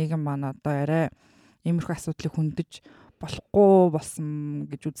 Ягаад гэвэл нийгэм маань одоо арай иймэрхүү асуудлыг хөндөж болохгүй болсон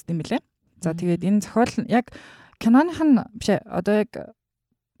гэж үздэг юм билээ. За тэгээд энэ зохиол яг киноных нь биш одоо яг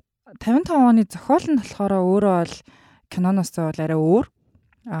 55 оны зохиол нь болохоор өөрөө бол киноноос бол арай өөр.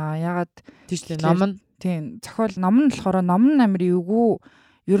 Ягаад тийш ном нь тийм зохиол ном нь болохоор ном нь амар эвгүй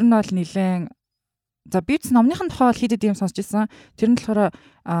ер нь бол нилээн за би ч номныхын тухай хийдэд юм сонсч ирсэн. Тэр нь болохоор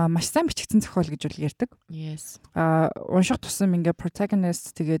маш сайн бичигдсэн зохиол гэж бол ярьдаг. Yes. Унших тусам ингээ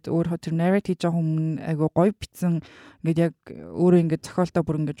protagonist тэгээд өөр тэр narrative жоохон өмнө айгу гоё бичсэн ингээд яг өөрөө ингээ зохиолдоо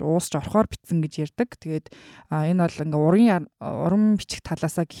бүр ингээ уусч орохоор бичсэн гэж ярьдаг. Тэгээд энэ бол ингээ уран бичих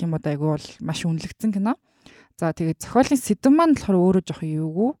талаасаа гэх юм уу айгу бол маш үнэлэгдсэн кино. За тэгээд зохиолын сэдэв маань болохоор өөрөө жоохон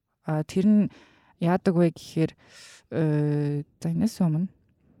эвгүй. Тэр нь яадаг вэ гэхээр за энэс өмнө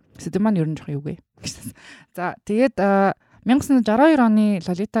сэдэв маань ер нь жоохон эвгүй. За тэгээд 1962 оны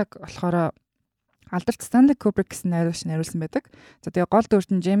Лолитаг болохоор алдарт Stanley Kubrick гэсэн найруулагч найруулсан байдаг. За тэгээ гол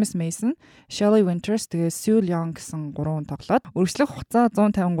дүрт нь James Mason, Shelley Winters, тэгээ Sue Young гэсэн 3 тоглоод үргэлжлэх хугацаа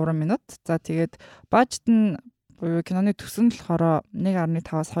 153 минут. За тэгээд бажет нь киноны төсөв нь болохоор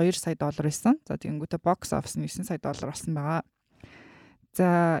 1.5-аас 2 сая доллар байсан. За тэгэнгүүтээ box office нь 9 сая доллар болсон байгаа.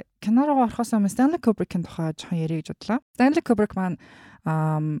 За кино руу орохоос өмнө Stanley Kubrick-ийн тухай жоохон ярих гэж бодлоо. Stanley Kubrick маань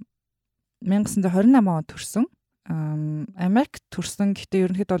 1928 онд төрсөн. Америк төрсөн. Гэхдээ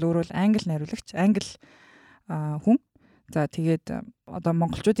ерөнхийдөө бол өөрөө англи найруулагч, англи хүн. За тэгээд одоо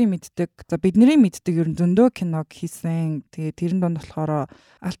монголчуудын мэддэг, за бидний мэддэг ер нь зөндөө киног хийсэн. Тэгээд тэрэн донд болохоор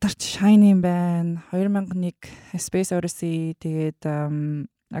Алтарч Shining байна. 2001 Space Odyssey, тэгээд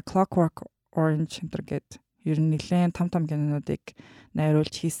Clockwork Orange гэдэг ер нь нэлээд том кинонуудыг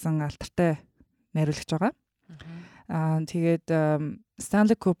найруулж хийсэн алтартай найруулагч байгаа. Тэгээд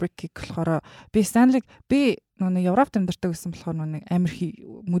Stanley Kubrick-ийг болохоор би нэг Европт амьдардаг гэсэн болохоор нэг амар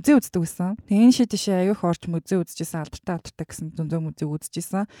музей үздэг гэсэн. Тэгээ энэ шийдэшээ аяг орч музей үзчихсэн, алдартай гэсэн зөндөө музей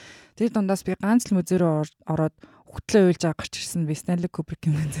үзчихсэн. Тэр дундаас би ганц л музей рүү ороод хөтлөө уйлж гарч ирсэн би Stanley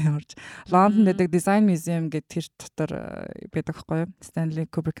Kubrick-ийн музей орж. Лондонд байдаг Design Museum гэдэг тэр дотор байдаг байхгүй юу? Stanley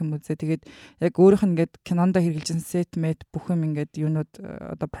Kubrick-ийн музей. Тэгээд яг өөрийнх нь ингээд кинонд хэрэгжилсэн set мэт бүх юм ингээд юунууд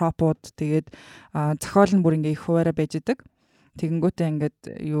одоо пропууд тэгээд зохиол нь бүр ингээд их хуваараа байж идэг. Тэгэнгүүтээ ингээд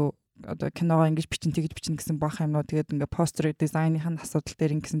юу одоо киногоо ингэж бичин тэгж бичин гэсэн баах юмнууд тэгээд ингээ постэр дизайныхын асуудал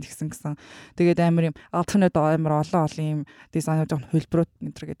дээр ингэсэн тэгсэн. Тэгээд амар юм альтернатив амар олон юм дизайнууд жоон хөлбрүүд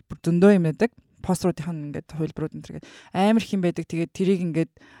энэ гэдэг бүр зөндөө юм байдаг. Постеруудын ингээд хөлбрүүд энэ гэдэг амар их юм байдаг. Тэгээд тэрийг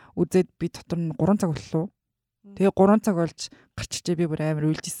ингээд үзээд би дотор нь 3 цаг боллоо. Тэгээ 3 цаг болж гарчижээ би бүр амар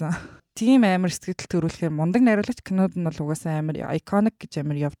уйлжсэн. Тийм амар сэтгэл төрүүлэхээр мундаг найруулагч кинод нь бол угаасаа амар iconic гэж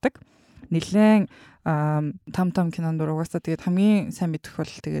амар явдаг. Нилээн там кинонд угаасаа тэгээд хамгийн сайн мэдэх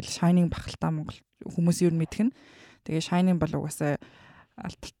бол тэгээд Shining бахалтай Монгол хүмүүс юу мэдэх нь. Тэгээд Shining бол угаасаа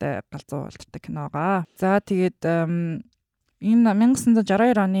алтартай галзуу алтартай киногаа. За тэгээд энэ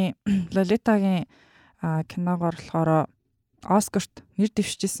 1962 оны Лолитагийн киногоор болохоор Оскарт нэр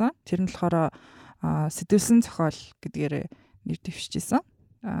дэвшижсэн. Тэр нь болохоор сэтвэлсэн зохиол гэдгээр нэр дэвшижсэн.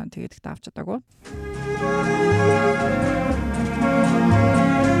 Тэгээд ихтэй авч чадаагүй.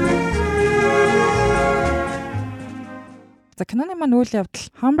 За киноны маань үйл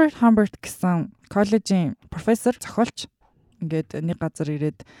явдал Humbert гэсэн коллежийн профессор зохиолч ингээд нэг газар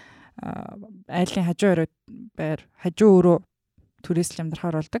ирээд айлын хажуу өрөөд байр хажуу өрөө түрээсэл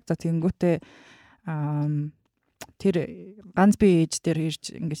амьдрахаар болдог. За тэгэнгүүтээ тэр ганц бие ээж дээр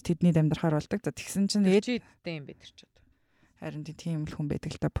ирж ингэж тэдний амьдрахаар болдог. За тэгсэн чинь ээжтэй юм бэ тэр ч одоо. Харин тийм л хүн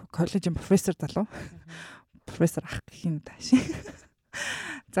байдаг л та коллежийн профессор залуу. Профессор ах гэх юм тааш.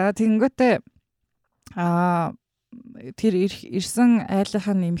 За тэгэнгүүтээ тэр ирсэн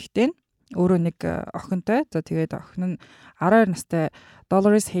айлынхаа нэмэгтэй нь өөрөө нэг охинтой. За тэгээд охин нь 12 настай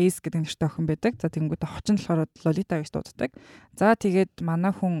Dolores Hayes гэдэг нэртэй охин байдаг. За тэгэнгүүтээ хочин болохоор Lolita гэж дууддаг. За тэгээд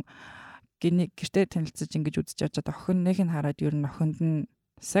манай хүн гэртээ танилцаж ингэж үзэж явж байгаа охиныг нь хараад ер нь охинд нь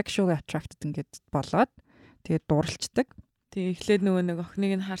sexually attracted ингэж болоод тэгээд дурлцдаг. Тэгээ эхлээд нөгөө нэг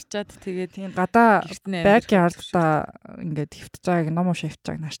охиныг нь харчаад тэгээд тийм гадаа backyard-та ингээд хөвтөж байгааг ном ууш хөвтөж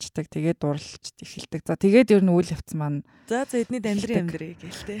байгааг нарчдаг. Тэгээд дурлж эхэлдэг. За тэгээд ер нь үйл явц маань за эдний амьдрын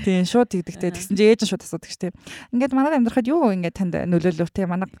гэлтэй. Тийм шууд тэгдэгтэй. Тэгсэн чинь ээж нь шууд асуудаг шүү дээ. Ингээд манад амьдрахад юу ингээд танд нөлөөлөв те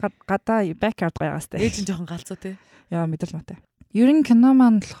манай гадаа backyard байгаас те. Ээж нь жоохон галзуу те. Яа мэдрэл матай. Ер нь кино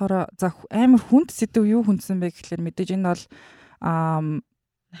маань болохоор за амар хүнд сэдв юу хүндсэн бэ гэхэлэр мэдээж энэ бол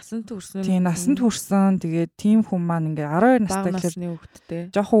насанд хүрсэн. Тийм насанд хүрсэн. Тэгээд тийм хүн маань ингээ 12 настай гэхээр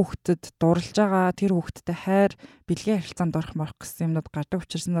хүүхэдтэй. Жохон хүүхдэд дурлж байгаа. Тэр хүүхэдтэй хайр бэлгийн харилцаанд орох морох гэсэн юмнууд гардаг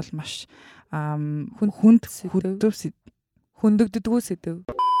учраас нь бол маш хүндэгддэггүй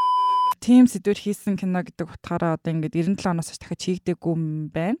сэдв. Тийм сэдвэр хийсэн кино гэдэг утгаараа одоо ингээ 97 оноос хойш дахиад чийгдэггүй юм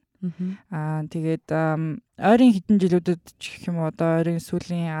байна. Тэгээд ойрын хэдэн жилүүдэд гэх юм уу одоо ойрын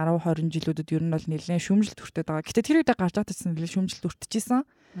сүүлийн 10-20 жилүүдэд ер нь бол нэлээд шүүмжилт хүртээд байгаа. Гэтэ тэр үедээ гарч байгаагтайсан нэлээд шүүмжилт хүртэжсэн.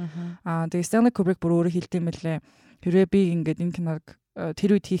 Тэгээд Stanley Kubrick бүр өөрөө хэлдэм байлээ. Хэрвээ би ингээд энэ киног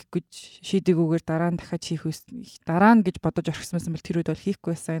тэр үед хийх гэж шийдэггүйгээр дараа нь дахиад хийх дараа нь гэж бодож орхисмасан бол тэр үед бол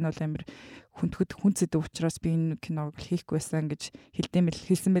хийхгүй байсан. Энэ бол амар хүн сэдв учраас би энэ киног хийхгүй байсан гэж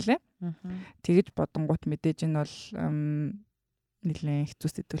хэлсэн байлээ. Тэгэж бодонгууд мэдээж энэ бол нэлээд хэцүү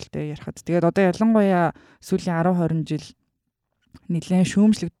сэдвэлтэй ярихад. Тэгээд одоо ялангуяа сүүлийн 10-20 жил нэлээд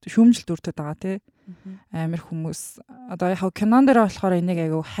шүүмжилт үрдэд байгаа тий. Амар хүмүүс одоо яг кинон дээр болохоор энийг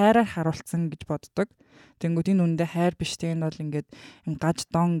айгүй хайраар харуулсан гэж боддог. Тэнгүүд энэ үндэ хайр биш тий. Энэ бол ингээд гаж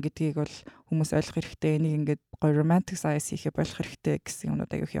дон гэдгийг бол хүмүүс ойлгох хэрэгтэй. Энийг ингээд гоё romantic science хийхэ болох хэрэгтэй гэсэн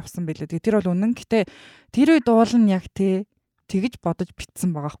юмнууд айгүй явсан байлээ. Тэгээд тэр бол үнэн. Гэтэ тэр үед уул нь яг тий тэгж бодож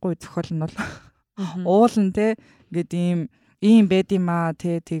битсэн байгаа хгүй зохиол нь бол уул нь тий ингээд ийм байд юм аа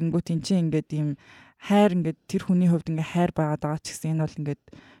тий тэгэнгүүт эн чинь ингээд ийм хайр ингээд тэр хүний хувьд ингээд хайр байгаад байгаа ч гэсэн энэ бол ингээд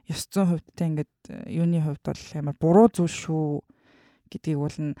 900% те ингээд юуны хувьд бол амар буруу зүйл шүү гэдгийг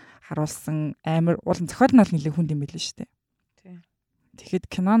бол нь харуулсан амар уулын зохиол нь бол нэлээд хүнд юм билээ шүү дээ. Тий. Тэгэхэд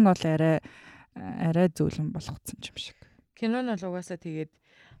кино нь бол арай зөөлөн болгоцсон юм шиг. Кино нь бол угаасаа тэгээд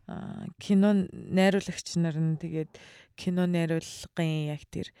кино найруулагч нар нь тэгээд кино найруулгын яг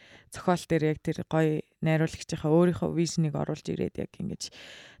тэр зохиол дээр яг тэр гоё найруулагчийнхаа өөрийнхөө вижнийг оруулж ирээд яг ингэж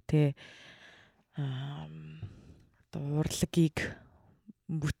тэ урлагийг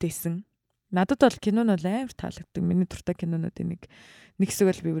бүтээсэн. Надад бол кино нь амар таалагддаг. Миний дуртай кинонуудын нэг хэсэг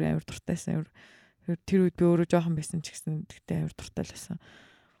бол би бүр амар дуртайсан. Тэр үед би өөрөө жоохон байсан ч гэсэн тэгтээ амар дуртай л байсан.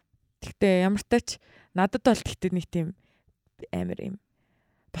 Тэгтээ ямар тач надад бол тэгтээ нэг тийм амар юм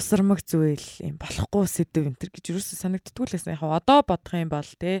босромог зүйл юм болохгүй сэдв энэ төр гэж юусэн санагддгүй л байсан. Яг одоо бодох юм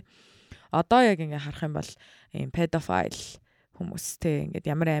бол те одоо яг ингээ харах юм бол юм pedophile хүмүүс те ингээд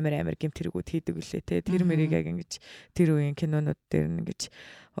ямар амар гэмт хэрэгүүд хийдэг үлээ те тэр мэрийг яг ингэж тэр үеийн кинонууд дээр ингэж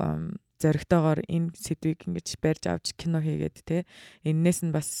зоригтойгоор энэ сэдвийг ингэж барьж авч кино хийгээд те энээс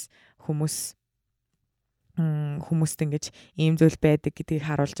нь бас хүмүүс хүмүүст ингэж ийм зүйл байдаг гэдгийг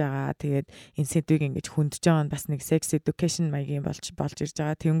харуулж байгаа. Тэгээд энэ сэдвийг ингэж хүндж байгаа нь бас нэг sex education маягийн болж ирж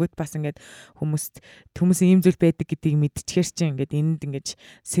байгаа. Тэнгүүт бас ингэж хүмүүс ийм зүйл байдаг гэдгийг мэдчихээр чинь ингэж энд ингэж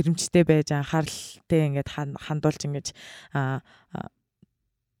сэрэмжтэй байж анхааралтай ингэж хандуулж ингэж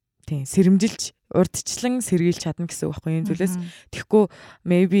тийм сэрэмжилж урдчлан сэргийлж чадна гэсэн үг байхгүй энэ зүйлээс. Тэгэхгүй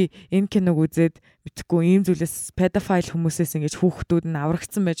maybe энэ киног үзээд мэдхгүй ийм зүйлээс pedophile хүмүүсээс ингэж хүүхдүүд нь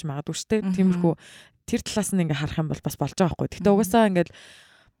аврагдсан байж магадгүй шүү дээ. Тиймэрхүү тэр талаас нь ингээ харах юм бол бас болж байгаа байхгүй. Гэхдээ угаасаа ингээд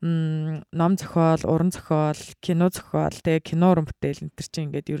ном зохиол, уран зохиол, кино зохиол, тэгээ кино уран бүтээл энэ төр чинь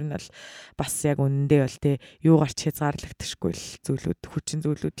ингээд ер нь бол бас яг үнэндээ бол тэ юу гарч хязгаарлагдчихгүй л зүйлүүд, хүчин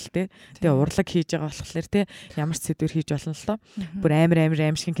зүйлүүд л тэ. Тэгээ урлаг хийж байгаа болохоор тэ ямар ч сэдвэр хийж болно л доо. Бүр амар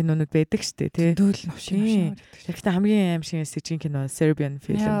аимшигын кинонууд байдаг штэ тэ. Дөөл новшин. Тэгэхдээ хамгийн аимшигын сэжгийн кино Serbian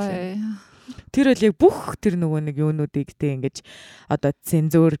film лээ. Тэр үл яг бүх тэр нөгөө нэг юунуудыг те ингэж одоо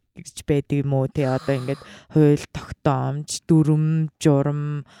цензур гэж байдаг юм уу те одоо ингэж хууль тогтоомж дүрм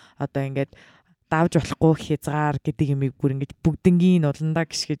журам одоо ингэж давж болохгүй хязгаар гэдэг юмыг бүр ингэж бүгднгийн уландаа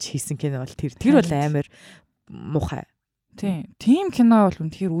гიშгэж хийсэн кино бол тэр бол амар муухай. Тийм кино бол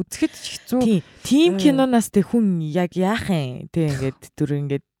үнэхээр үзэхэд хэцүү. Тийм киноноос тэг хүн яг яах юм те ингэж түр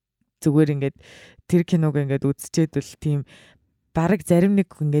ингэж зүгээр ингэж тэр киног ингэж үзчихэд бол тийм бараг зарим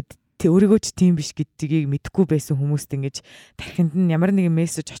нэг ингэж өөрийгөө ч тийм биш гэдгийг мэдэхгүй байсан хүмүүст ингэж тархинд нь ямар нэгэн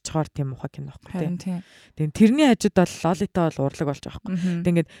мессеж очихоор тийм муухай кино байхгүй тийм. Тэрний хажууд бол лолита бол урлаг болж байгаа байхгүй. Тэгээд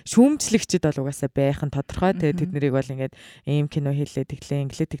ингээд шүүмжлэгчд бол угаасаа байх нь тодорхой. Тэгээд тэд нарыг бол ингээд ийм кино хийлээ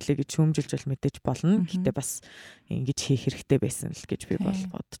тэглээ гэж шүүмжилж бол мэдээж болно. Гэхдээ бас ингэж хийх хэрэгтэй байсан л гэж би бол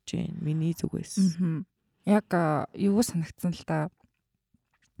бодож байна. Миний зүгээс. Яг юу санагдсан л да.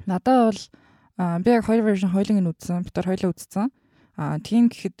 Надад бол би яг хоёр version хоёулыг нь үзсэн. Бид хоёулаа үзсэн. Тийм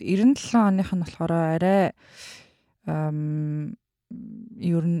гэхэд 97 оных нь болохоор арай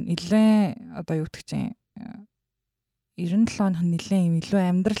ер нь нэлээд одоо юу гэдэг чинь 97 оных нь нэлээд юм илүү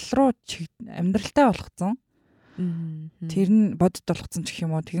амьдралтай болгоцсон. Тэр нь бодит болгоцсон ч гэх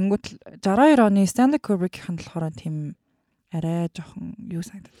юм уу. Тэгэнгүүт 62 оны Stanley Kubrick-ийн болохоор тийм арай жоохон юу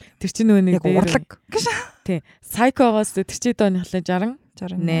санагдав. Тэр чинь нөгөө нэг урлаг. Тийм. Psycho-гоос 40 оны болохоор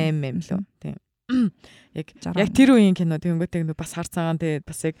 68 юм лөө. Тийм. Яг тэр үеийн кино тэгэнгүүт нэг бас харцаагаан тэгээд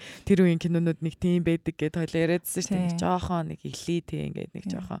бас яг тэр үеийн кинонууд нэг тийм байдаг гэдээ тойлоо яриадсэн шүү дээ. Жохон нэг ихлий тийм ингээд нэг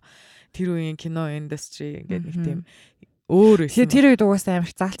жохон тэр үеийн кино индастри ингээд нэг тийм өөр байсан. Тэр үед угаасаа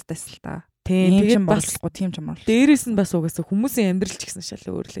амар заалтайсэн л та. Тэгээд бас тийм ч юм бол. Дээрээс нь бас угаасаа хүмүүсийн амьдрал ч гэсэн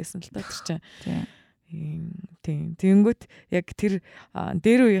шал өөрлөөсөн л та тэр чинь. Тийм. Тэгэнгүүт яг тэр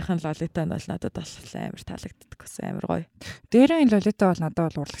дээр үеийнхэн лолита нь бол надад бол амар таалагддаг гэсэн амар гоё. Дээрийн лолита бол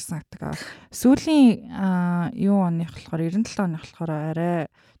надад бол урлагсан гэдэг. Сүүлийн юу оных болохоор 97 оных болохоор арай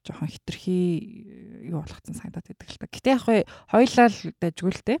жоохон хитрхи юу болгоцсон санагдаад байдаг л та. Гэтэ яг хоёлаа л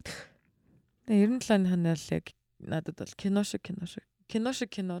дажгүй л те. Тэгээ 97 оных нь бол яг надад бол кино шиг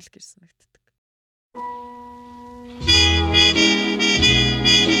кино л гэж санагддаг.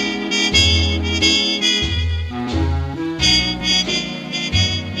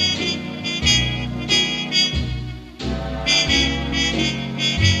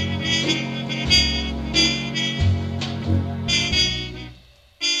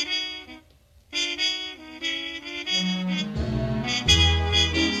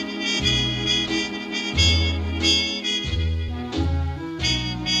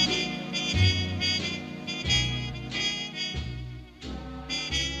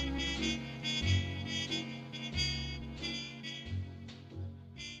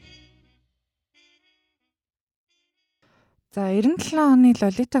 За 97 оны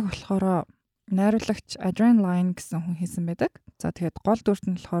Лолитаг болохоор найруулагч Adrian гэсэн хүн хийсэн байдаг. За тэгээд гол дүрт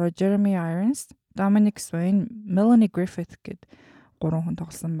нь болохоор Jeremy Irons, Dominic Swain, Melanie Griffith гэд 3 хүн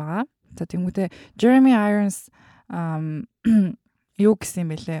тоглосон байгаа. За тэгмүүдээ Jeremy Irons юу гэсэн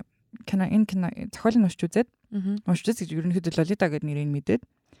юм бэлээ? Энэ кино зохиолын уншиж үзээд гэж ерөнхийдөө Лолита гэдэг нэрийг мэдээд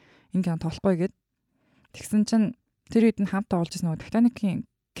энэ кино тоглохгүй гэд. Тэгсэн чинь тэр үед нь хамт тоглож ирсэн нөгөө Titanic-ийн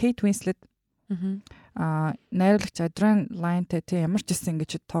Kate Winslet найруулагч Adrian Lyne-тэй ямар ч гэсэн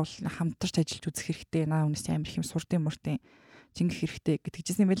ингэж хамтарч ажиллаж үзэх хэрэгтэй. Наа үнэс амар их юм суртын муртын чингэх хэрэгтэй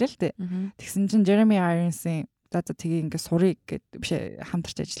гэдгийгсэн юм байлаа л дээ. Тэгсэн чинь Jeremy Irons-ийн за тгий ингэ сурыг гэд биш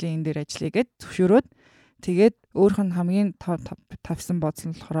хамтарч ажиллая энэ дээр ажиллая гэд зөвшөөрөөд тэгээд өөрөх нь хамгийн тавьсан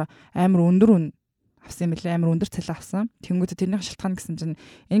бодсон болохоор амар өндөр авсан юм билээ. Амар өндөр цалин авсан. Тэнгүүтээ тэрнийх шалтгаан гэсэн чинь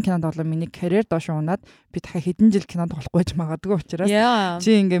энэ кинонд тоглоо миний карьер доош унаад би дахиад хэдэн жил кинонд тоглохгүй байж магадгүй учраас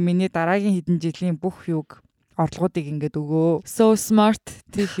чи ингээ миний дараагийн хэдэн жилийн бүх юг орлогуудыг ингээд өгөө. So smart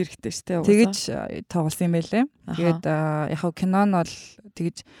тийх хэрэгтэй шүү дээ. Тэгэж тоглосон юм байлээ. Тэгээд яг хав кино нь бол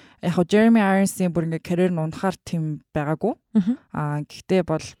тэгэж яг хав Jeremy Irons-ийн бүр ингээд карьер нь унахаар тийм байгаагүй. Гэхдээ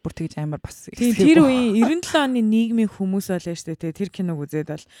бол бүр тэгэж амар бас тэр үеийн 97 оны нийгмийн хүмүүс байлаа шүү дээ. Тэр киног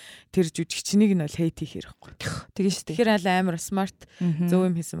үзээд бол тэр жүжигчнийг нь бол хейт хийх хэрэггүй. Тэгэж шүү дээ. Тэгэхээр аль амар smart зөв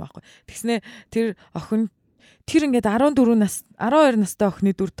юм хийсэн байхгүй. Тэгснэ тэр охин тэр ингээд 12 настай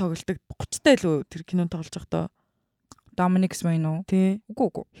охины дүр тоглолдог 30-тай л үү тэр кинонд тоглож байхдаа. Dominic Swain уу? Тий.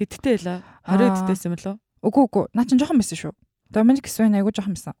 Үгүй. Хиттэй л аа. 20 дэдсэн юм лөө? Үгүй. Наа чин жоохон байсан шүү. Dominic Swain айгуу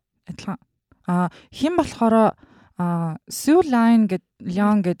жоохон байсан. Адилхан. Хин болохоор Sue Line гэд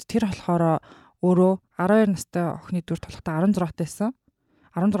Leon гэд тэр болохоор өөрөө 12 настай охины дүр тоглохдоо 16 тайсан.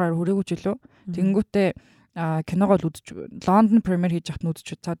 16-аар хүрээгүй ч илүү. Тэнгүүтээ киногоо л үзэж London Premier хийж хат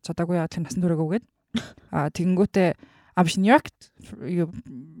нүдэж чадаагүй яа тэр насан туршаагүй гээд. Тэнгүүтээ биш Нью-Йоркт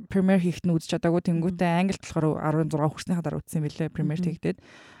Premier хийхт нь үзэж чадаагүй. Тэнгүүтээ Англид болохоор 16 хүрснийхаа дараа үзсэн юм билээ Premier хийгдээд.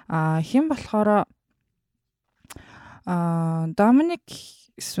 Хин болохоор Dominic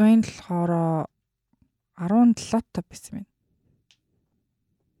Swain болохоор 17 та байсан юм.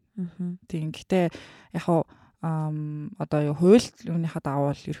 Тийм гэхдээ яг хаа одоо хууль юуныхаа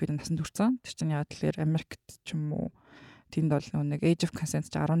даавал ерөөхдөө насан туршсан. Тэр чинь яг тэгэхээр Америкт ч юм уу тэнд бол нэг age of consent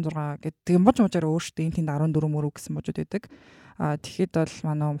ч 16 гэдэг тийм мужаар өөртөө энэ тэнд 14 мөрөв гэсэн мужууд байдаг. Тэгэхэд бол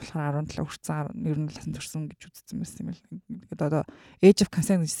манай болохоор 17 хүрсэн ер нь насан туршсан гэж үзсэн байсан юм байна. Ингээд одоо age of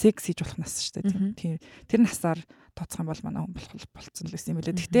consent sex хийж болох нас шүү дээ тийм. Тэр насаар тооцох юм бол манай хүн болцсон л байсан юм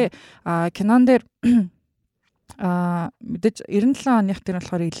билээ. Гэхдээ кинон дээр мэдээж 97 оных тэр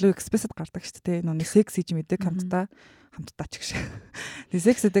болохоор илүү explicit гардаг шүү дээ. Нүг sex хийж мэддэг хамтдаа ч гэж. Тэгээ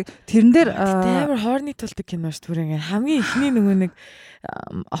sex гэдэг тэрэн дээр амар хоорны тулдаг кино шүү дээ. Ингээ хамгийн ихний нөгөө нэг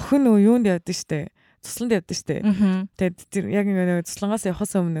охин нөгөө юунд явдсан шүү дээ. Тусланд явдсан шүү дээ. Тэгээд тэр яг ингээ туслангаас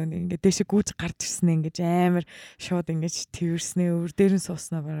явахаас өмнө ингээ дээшээ гүйж гарч ирсэн ингээ амар шууд ингээ тэрснээ өвөр дээр нь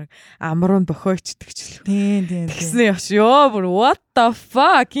сууснаа бараг амруу бохойчдаг ч л. Тийм. Тэгснээ явш ёо бүр what the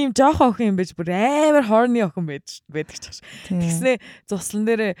fuck юм жоох охин юм байж бүр амар хорны охин байдаг ч гэж. Тэгснээ туслан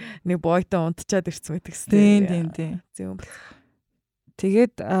дээр нэг бойтой унтчаад ирсэн байдаг шүү дээ. Тийм.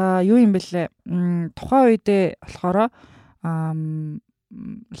 Тэгээд юу юм бэлээ? Тухайн үедээ болохоор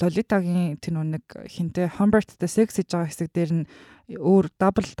Лолитагийн тэр нэг хинтээ Humbertтэй секс хийж байгаа хэсэг дээр нь өөр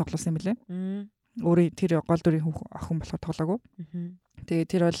дабл тоглосон юм билээ. Өөрийн тэр гол дүрийн охин болохоор тоглоогүй. Тэгээ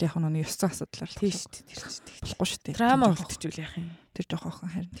тэр бол яг нэг ёс зүйн асуудлаар тийм шүү дээ. Болохгүй шүү дээ. Драма өгчүүл яах юм. Тэр жоох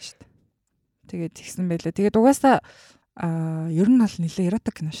охин харин тийм шүү дээ. Тэгээд тэгсэн байлээ. Тэгээд угаасаа ер нь бол нэлээ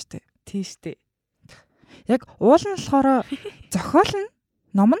эротик кино шүү дээ. Тийм шүү дээ. Яг уул нь болохоор зохиол нь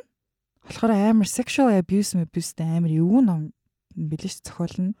ном нь болохоор амар sexual abuse амар эвгүй ном билээ ш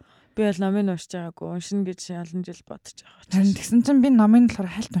зохиол нь. Би бол номыг уншиж байгаагүй. Уншина гэж олон жил бодож байгаа. Харин тэгсэн чинь би номыг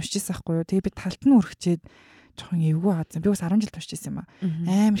болохоор хальт уншиж байсан байхгүй юу. Тэгээ би талт нь үргэжээд жоохон эвгүй хаазсан. Би бас 10 жил уншиж байсан юм аа.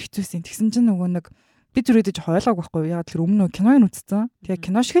 Амар хэцүүсэн. Тэгсэн чинь нөгөө нэг би зүрээдэж ойлгоогүй байхгүй юу. Яг тэр өмнө киног үзсэн. Тэгээ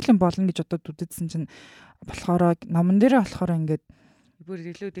кино шиг л юм болно гэж бодоод үзсэн чинь болохоор номон дээрээ болохоор ингээд бүр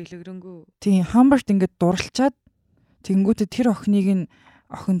илүү дэлгэрэнгүй. Тийм Humberт ингээд дурлцаад тэнгүүтээ тэр охиныг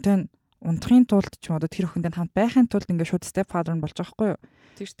охинтой нь унтахын тулд ч юм одоо тэр охинтой хамт байхын тулд ингээд шууд step father нь болж байгаа байхгүй юу.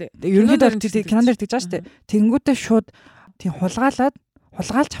 Тийм шүү дээ. Ерөнхийдөө тэр кинон дээр тэгж байгаа шүү дээ. Тэнгүүтээ шууд тийм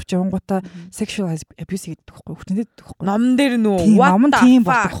хулгаалж авч явангуудаа sexual abuse гэдэг байхгүй юу. Хүчнэд байхгүй юу. Номон дээр нүү. Ном нь тийм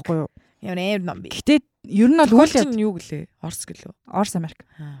болдог байхгүй юу. Ямар ном бэ? Гэтэ ер нь бол үйл чинь юу гэлээ? Орс гэлөө. Орс Америк.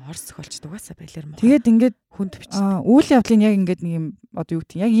 Орс зохиолч дугаасаа байлэр мөн. Тэгээд ингээд хүнд бичиж. Үйл явдлын яг ингээд нэг юм одоо юу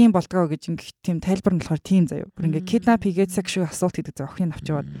гэдэг яг ийм болдгоо гэж ингээд тийм тайлбар нь болохоор тийм заяа. Бүр ингээд kidnap хийгээд sexual assault гэдэг зав охиныг авч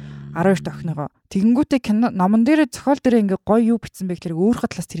яваад 12 та охиныгоо тэгэнгүүтээ кино номон дээр зохиол дээр ингээд гоё юу бичсэн бэ гэхээр өөрийнхөө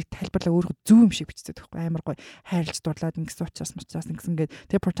талаас тэрийг тайлбарлаа өөрийнхөө зөв юм шиг бичсэн байхгүй амар гоё хайрлж дурлаад ингэсэн учраас ингэсэн ингээд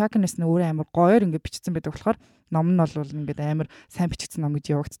тэгээ protagonist нь өөрөө амар гоёор ингээд бичсэн байдаг болохоор ном нь бол ингээд амар сайн бичигдсэн ном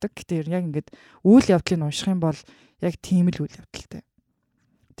гэж явагддаг. Гэтэ яг ингээд үйл явдлыг унших юм бол яг тийм л үйл явдалтай.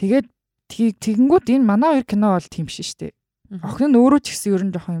 Тэгээд тэгэнгүүт энэ манай хоёр кино бол тийм биш шүү дээ. Охин нь өөрөө ч гэсэн ер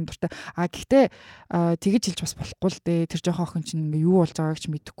нь жоохон юм дуртай. Гэхдээ тэгэж хэлж бас болохгүй л дээ. Тэр жоохон охин чинь ингээ юу болж байгааг ч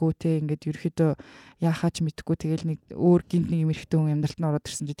мэдэхгүй те. Ингээд ерөөхдөө яахаа ч мэдэхгүй. Тэгэл нэг өөр гинт нэг юм эрхтэн хүн амьдралд нь ороод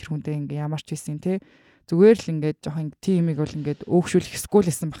ирсэн чи тэр хүнтэй ингээ ямар ч хийсэн те. Зүгээр л ингээд жоохон тиймийг бол ингээд өөгшүүлэх эсвэл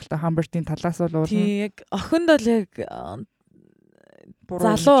гэсэн баг л та Humbertийн талаас бол тийм яг охинд бол яг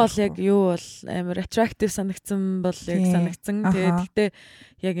залуу бол яг юу бол амар attractive санагдсан бол яг санагдсан. Гэхдээ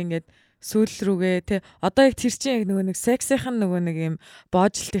яг ингээд сүүл рүүгээ тий одоо яг тэр чинь яг нөгөө нэг сексийнхэн нөгөө нэг юм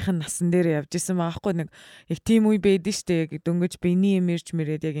боожлтын насан дээр явж исэн байгаа хгүй нэг яг тийм үе байдэн штэ яг дөнгөж биений юм ирж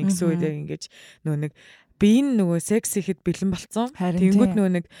мэрээд яг ингэсэн үед яг ингэж нөгөө нэг биеийн нөгөө секс ихэд бэлэн болцсон. Тэнгүүд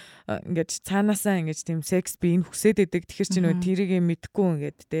нөгөө нэг ингээд цаанаасаа ингээд тийм секс биеийн хүсээд идэг. Тэгэхээр чи нөгөө тэрийг мэдхгүй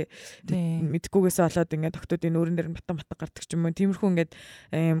ингээд те мэдхгүйгээс болоод ингээд октодын нүүрэн дээр батан гардаг ч юм уу. Тиймэрхүү ингээд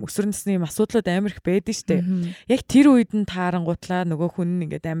өсвөр насны юм асуудлууд амар их байдаг штэ. Яг тэр үед нь таарангуутлаа нөгөө хүн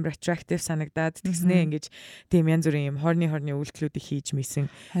ингээд амар attractive санагдаад тэгснээ ингээд тийм янз бүрийн юм хорны үйлдэлүүдийг хийж мийсэн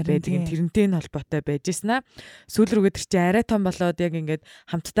байдаг. Тэрнтэй нь холбоотой байж гиснаа. Сүүл рүүгээ тэр чи арай том болоод яг ингээд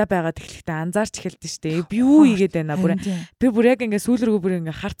хамтдаа байгаад эхлэхдээ анзаарч эхэлдэж штэ. Би юу ийгээд байна бүр. Би бүр яг ингээд сүүл рүүгээ бүр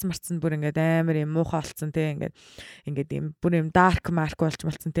ингээд харц марцсан бүр ингээд амар юм муухай болцсон те ингээд юм бүр юм dark mark болж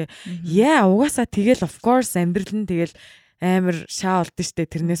болцсон те. Яа угаасаа тэгэл of course амьдрал нь тэгэл амар шаа болдсон штэ.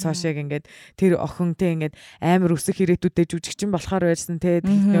 Тэрнээс хойш яг ингээд тэр охин те ингээд амар өсөх ирээдүйдээ жүжигчин болохоор байсан те.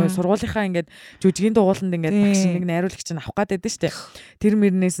 Тэгээ сургуулийнхаа ингээд жүжигийн дугууланд ингээд багш нэг найруулагч нь авах гээд байдсан штэ. Тэр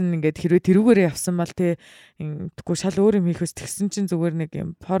мөрнээс нь ингээд хэрвээ тэрүүгээрээ явсан бол те тэггүй шал өөр юм хийхөөс тэгсэн чинь зүгээр нэг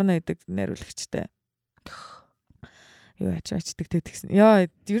юм порно гэдэг найруулагчтай юу ачдаг тэгсэн. Яа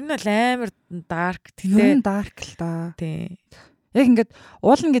ер нь бол амар dark те. Ер нь dark л да. Тий. Яг ингээд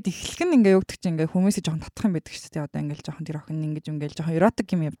уул ингээд эхлэх нь ингээд югдөг чинь ингээд хүмүүсийг жоохон татах юм байдаг шүү дээ. Одоо ингээд жоохон тэр охин ингээд ингээл жоохон эротик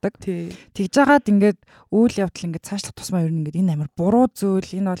юм явдаг. Тэгж жагаад ингээд үйл явдал ингээд цаашлах тусмаа ер нь ингээд энэ амар буруу зүйл,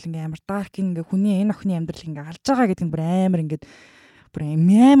 энэ бол ингээд амар dark ингээд хүний энэ охины амьдрал ингээд алж байгаа гэдэг нь бүр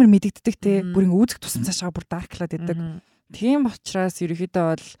амар мэдэгддэг те. Бүр ингээд үүсэх тусам цаашаа бүр darklаад байдаг. Тийм учраас ерөөхдөө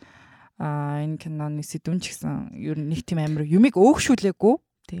бол энэ киноны сэдвэн ч гэсэн ер нь нэг тийм амар юмыг өөгшүүлээгүй.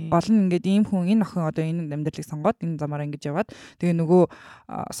 Болно ингээд ийм хүн энэ охин одоо энэ амьдралыг сонгоод энэ замаараа ингэж яваад тэгээ нөгөө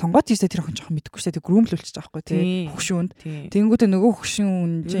сонгоод ийсээ тэр охин жоохон мэдэхгүй шээ тэг грүүмлүүлчих жоохоо тий хөшөөнд тэнгүүтээ нөгөө хөшин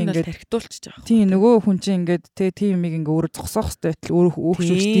хүн чинь ингээд тархитуулчих жоохоо тий нөгөө хүн чинь ингээд тий юмыг ингээд өөрөө зогсоох хэрэгтэй өөрөө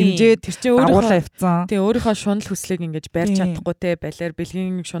өөхшүүлж дэмжээ тэр чинь өөрийнхөө явцсан тий өөрийнхөө шунал хүслийг ингээд барьж чадахгүй тий балиар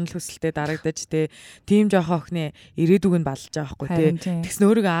бэлгийн шунал хүсэлтэд дарагдаж тий тийм жоохоо охины ирээдүг нь балж байгаа байхгүй тий тэгсэн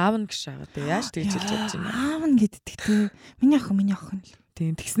өөрийгөө аавна гэж байгаа тий яаж тэгж хэлж чадж байна аавна гэдэг тий миний охин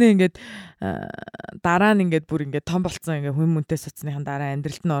тийм тэгснээ ингээд дараа нь ингээд бүр ингээд том болцсон ингээд хүн мөнтэй суцсныхан дараа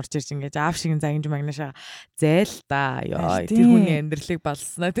амьдралд нь орж ирж ингээд аав шиг загинж магнашаа зээл та ёо тэр хүний амьдралыг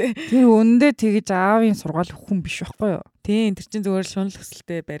балснаа тий. Тэр өндөө тэгж аавын сургаал хүн биш байхгүй юу? Тийм тэр чин зүгээр л шунал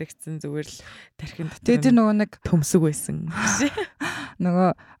хүсэлтэд баригдсан зүгээр л тархин дотор. Тэгээ тэр нөгөө нэг төмсөг байсан. Нөгөө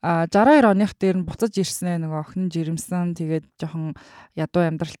 62 оных дээр нь буцаж ирснээ нөгөө охин жирэмсэн тэгээд жоохон ядуу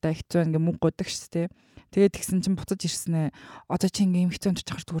амьдралтай хэцүү ингээд мөнгө годог шүү дээ. Тэгээд тэгсэн чинь буцаж ирснэ. Одоо чи ингээм хэцүү өндөж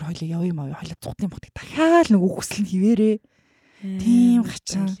чахар зүгээр хойлоо явъя маа хойлоо цугтын бутыг дахиад нэг үхсэл нь хിവэрээ. Тийм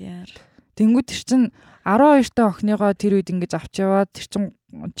гачаа. Тэнгүүд тэр чин 12-тай охиныгоо тэр үед ингэж авч яваад тэр чин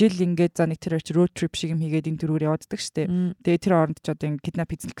жил ингээд за нэг тэр очи road trip шиг юм хийгээд энэ төрөөр явааддаг штэ. Тэгээ тэр оронд ч одоо ингэ киднап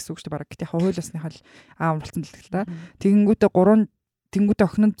хийсэн гэсэн үг штэ бараг гэтээ хойлоосныхаа л амралтын л та. Тэнгүүтээ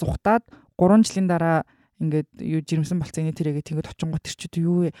охин нь зүхтаад 3 жилийн дараа ингээд юу жирэмсэн болцсон энэ тэрэгээ тэгээд очингууд тэр ч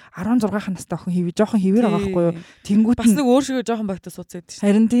юу 16 настай охин жоохон хിവэр байгаа байхгүй юу тэнгүүд бас нэг өөр шигээ жоохон багтаа сууцээд шүү.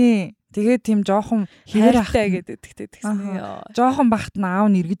 Харин тийм тэгээд тийм жоохон хിവэр ахтай гэдэг тэгсэн. Жоохон багт нь аав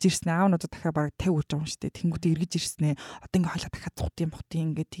нь эргэж ирснэ. Аав нь одоо дахиад бараг 50 үрж байгаа юм шүү дээ. Тэнгүүд эргэж ирснэ. Одоо ингээ хойлоо дахиад цухтын энэ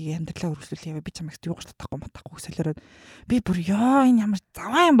ингээ тэгээ амьдралаа өргөжлүүл яваа би чамайг юу гож татахгүй солиороод би бүр ёо энэ ямар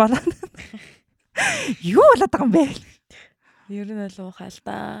заваа юм болоо. Юу болоод байгаа юм бэ? Ер нь л уухай л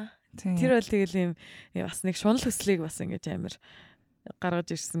да. Тэр бол тэгэл юм бас нэг шунал хүслийг бас ингэж амар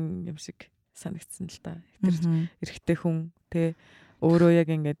гаргаж ирсэн юм шиг санагдсан л та. Тэр эрэгтэй хүн тэ өөрөө яг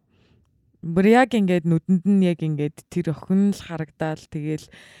ингээд бүр яг ингээд нүдэнд нь яг ингээд тэр охин л харагдаал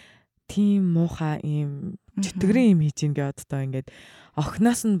тэгэл тийм муухай юм чөтгөрийн юм хийж ингээд одоо ингээд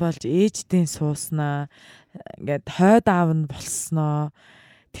охноос нь болж ээждээ сууснаа ингээд хойд аав нь болсноо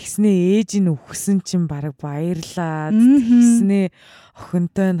тэгснээ ээж нь үхсэн чинь бараг баярлаад тэгснээ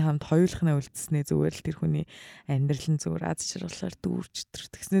охинтой нь хамт хоёулахнаа үлдснээ зүгээр л тэр хүний амьдрал нь зүгээр аз жаргалаар дүүрч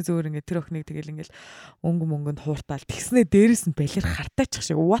тэгснээ зүгээр ингээд тэр охиныг тэгэл ингээд мөнгөнд хууртаал тэгснээ дээрэс нь балер хартаачих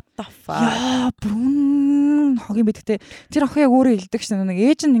шиг what the fuck яа бүн хогийн битгтээ тэр охин яг өөрөө хэлдэг шнэ нэг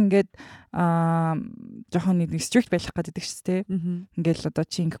ээж нь ингээд жоохон нэг strict байх гэдэг шүү дээ. Ингээл одоо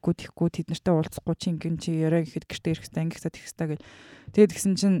чи ингэхгүй тийхгүй тэд нартай уулзахгүй чи ингэн чи яриа гэхэд гэртээ ирэх хэрэгтэй ингэхтэй тэгэх хэрэгтэй гэл. Тэгээд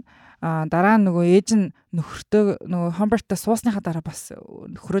тэгсэн чинь дараа нь нөгөө ээж нь нөхөртөө нөгөө хомбертаа суусныхаа дараа бас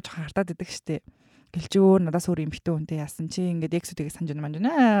нөхрөө жоохон хартаад идэг шүү дээ. Гэлж өөр надаас өөр эмхтэй хүнтэй яасан чи ингээд эксүүдийг санаж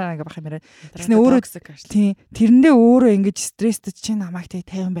манжнаа ингээ бах юм яриа. Тэгснэ өөрөө тийм тэрэндээ өөрөө ингээд стресстэй чи намайг тэг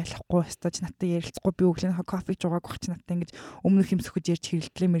 50 байхгүй өстой чи надтай ярилцахгүй би өглөө кофе жуугааг чи надтай ингээд өмнөх юм сөхөж ярьж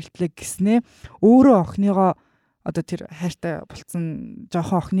хэрэлтлээ гэснэ өөрөө охиныгоо одоо тэр хайртай болцсон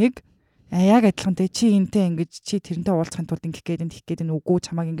жоохон охиныг яг адилхан те чи энтэй ингэж чи тэрнтэй уулзахын тулд ингэх гээд энэ үгүй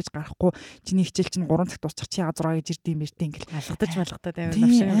чамааг ингэж гарахгүй чиний хичээл чинь 3 цаг дуусчих чи 6 гэж ирд юм эртээ ингээл алгадаж амар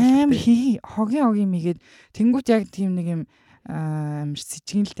навшаа хогийн мигээд тэнгуут яг тийм нэг юм амар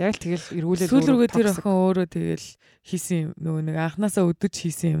сэжигэн л яг л тэгэл эргүүлээд сүүл рүүгээ тэр охин өөрөө тэгэл хийсэн нөгөө нэг анханасаа өдөж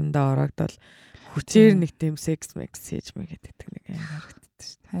хийсэн юмдаа орогдол хүчээр нэг тийм секс хийж мэгээд нэг амар харагддаг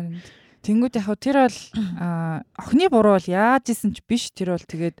шүү дээ. Харин тэнгүүд яг тэр бол охины буруу бол яаж исэн ч биш. Тэр бол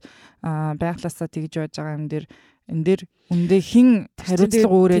тэгээд байглаасаа тэгж байж байгаа юм дээр энэ дээр үндэ хин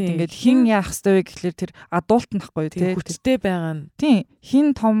хариуцлага өөрөөд ингээд хин яах ёстой вэ гэхлээр тэр адуулт нахгүй тий хүчтэй байгаа нь тий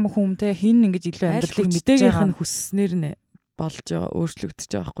хин том хүмтэй хин ингэж илүү амьдралыг мэдтэйгийнх нь хүсснээр нэ болж байгаа өөрчлөгдөж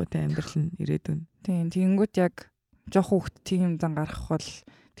байгаа байхгүй тий амьдрал нь ирээдүйн тий тэгэнгүүт яг жоох хүүхд тийм зан гарах бол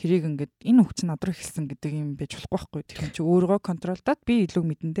тэрийг ингээд энэ хүүхд чинь над руу хэлсэн гэдэг юм байж болохгүй байхгүй тэр чинь өөрийгөө контролдоод би илүү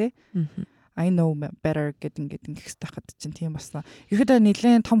мэдэн тий I know better гэдэг ингээд ингэх хэрэгтэй хад чинь тийм басна. Ихэд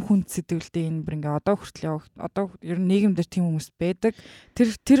нэлээд том хүн сэдвэлтэй энэ бүр ингээд одоо хүртэл одоо ер нь нийгэмдэр тийм хүмүүс байдаг.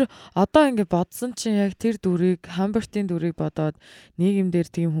 Тэр одоо ингээд бодсон чинь яг тэр дүрийг Хамбертийн дүрийг бодоод нийгэмдэр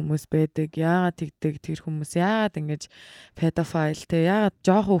тийм хүмүүс байдаг. Яагаад тэгдэг тэр хүмүүс яагаад ингэж педофайл те яагаад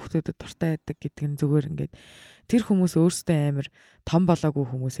жоохон хүүхдүүдэд дуртай байдаг гэдэг нь зүгээр ингээд тэр хүмүүс өөрсдөө амар том болоогүй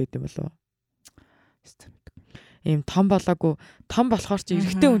хүмүүс байд юм болов. Ийм том болоогүй том болохоор чи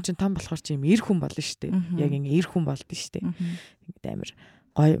эрэгтэй хүн чинь том болохоор чи ийм эр хүн болно шүү дээ. Яг ингэ эр хүн болдсон шүү дээ. Ингээд амар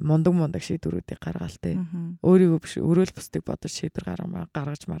гой мундаг шиг дөрүүдийг гаргаал те. Өөрийгөө биш өрөөл бусдыг бодож шийдвэр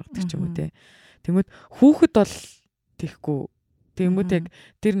гаргаж маргадаг ч юм уу те. Тэгмэд хүүхэд бол тийхгүй. Тэгмэд яг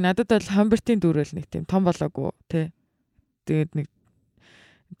тэр надад бол Хамбертийн дүрэл нэг тийм том болоогүй те. Тэгээд нэг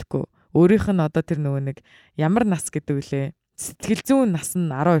тэггүй өөрийнх нь одоо тэр нөгөө нэг ямар нас гэдэг үлээ. Сэтгэл зүйн нас нь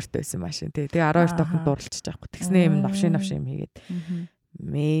 12 байсан машин тий. Тэгээ 12 тохинд дурлчих жоохгүй. Тэгснээ юм навшин юм хийгээд.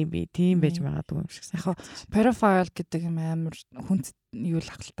 Maybe тийм байж магадгүй юм шиг. Яг pedophile гэдэг юм амар хүн юу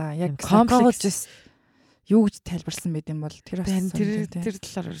л ахalta. Яг psychologist юу гэж тайлбарсан байд юм бол тэр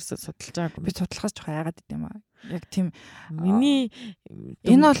талаар ерөөсө судалж байгаагүй. Би судлахаас жоох яагаад гэдэм юм аа. Яг тийм миний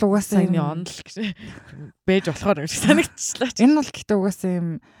энэ бол угаасаа энэ онол гэж бэж болохоор юм шиг санагдчихлаа. Энэ бол гэхдээ угаасаа юм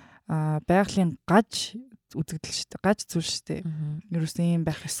байгалийн гаж үзэгдэл шүү дээ. Гаж зүйл шүү дээ. Ерөөсөө юм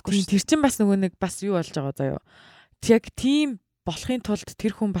байх ёсгүй шүү. Тэр чинь бас нөгөө нэг бас юу болж байгаа заяа. Яг тийм болохын тулд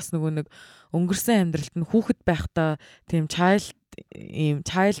тэр хүн бас нөгөө нэг өнгөрсөн амьдралд нь хүүхэд байхдаа тийм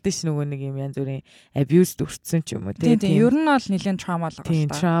childish нөгөө нэг юм янз бүрийн abuse өртсөн ч юм уу тийм ер нь бол нэлээд trauma л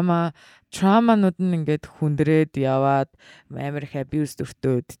байгаа шүү. Trauma-нууд нь ингээд хүндрээд яваад амар их abuse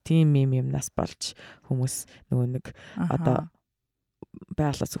өртөөд тийм юмнаас болж хүмүүс нөгөө нэг одоо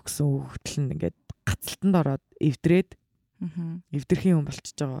байгалаас өгсөн хүүхдэл нь ингээд гацалтанд ороод эвдрээд эвдэрхийн хүн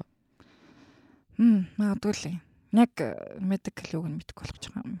болчихж байгаа. Магадгүй л яг медикал юуг нь мэдэхгүй болгож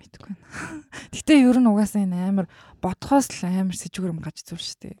байгаа юм мэдэхгүй байна. Гэтэ ер нь угаасаа энэ амар бодхоос л амар сэжгэр юм гаж зүйл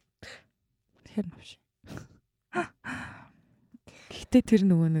шүү дээ. Тэгэхээр навш. Гэтэ тэр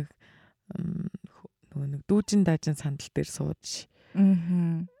нөгөө нэг дүүжин даажин сандал дээр сууж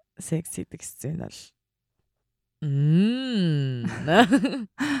секс хийдэг сцен бол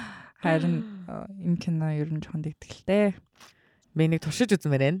харин энэ кино ер нь жоохон дэгдэлтэй. Би нэг туршиж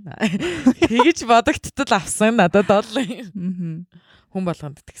үзмээр байна. Тэгэж бодогдтол авсан надад бол хүн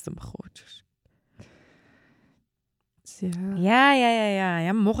болгонд тэгсэн бахуу гэж. Яа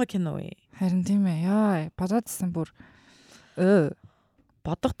ямар муухай кино вэ? Харин тийм ээ. Яа бодоодсэн бүр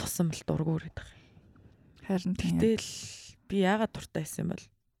бодох тосон бол дургуур гэдэг. Харин тийм. Гэтэл би яагаад дуртай байсан бол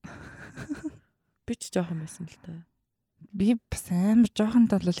би ч жоохон байсан л та. Би бас амар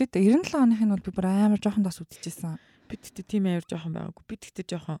жоохон таллаа л дээ. 97 оныхын бол би бүр амар жоохон тас үзчихсэн. Би тэгтээ тийм амар жоохон байгаагүй. Би тэгтээ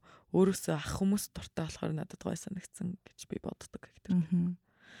жоохон өөрөөсөө ах хүмүүс дуртай болохоор надад гой санагдсан гэж би боддог гэдэг.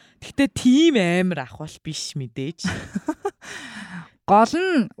 Тэгтээ тийм амар ах бол биш мэдээж. Гол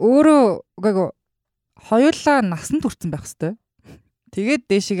нь өөрөө үгүй хоёулаа насанд хүрсэн байх хэвээр. Тэгээд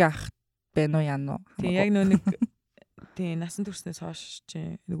дээшигээ ах байна уу яана уу? Тийм яг нөө нэг тийм насанд хүрснээс хойш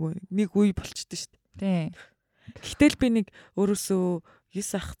чи нэг үе болчихдээ шүү дээ. Тийм. Гэтэл би нэг өөрөөсөө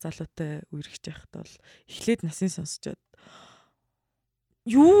 9 ах залуутай үерхэж байхад бол эхлээд насын сонсчод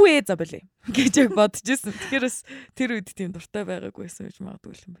юу за болээ гэж яг бодож ирсэн. Тэгэхээр бас тэр үед тийм дуртай байгаагүйсэн гэж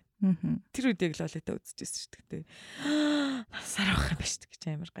магадгүй юм байна. Тэр үед яг лолита үзчихсэн шүү дээ. Насаар авах юм ба шүү гэж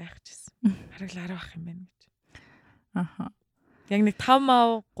амар гайхажсэн. Хараглаараа авах юм байна гэж. Яг нэг 5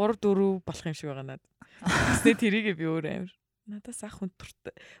 мав 3 4 болох юм шиг байгаа надад. Тэснэ тэрийг би өөр амар надаас ах хүн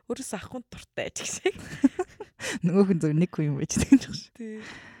дуртай. Өөрөөс ах хүн дуртай ч гэсэн. Нөгөө хүн зөв нэг хүн юм байж байгаа юм шиг. Тий.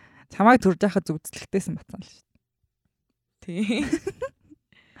 Чамайг төрж яхад зүгцлэгтэйсэн батсан л шүү. Тий.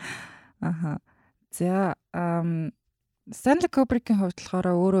 За Stanley Kubrick-ийн хувьд болохоор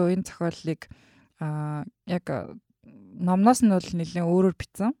өөрөө энэ зохиолыг яг номноос нь бол нэлээд өөрөөр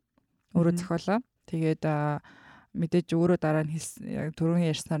бичсэн. Өөрөө зохиолоо. Тэгээд мэдээж өөрөө дараа нь хэлсэн яг түрүүн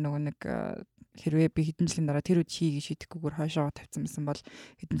ярьснаар нөгөө нэг хэрвээ би хэдэн жилийн дараа тэр үед хийгийг шийдэхгүйгээр хойшоо тавьсан байсан бол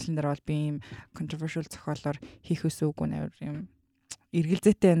хэдэн жилийн дараа бол би ийм controversial зохиолоор хийх өсөөгүй нээр юм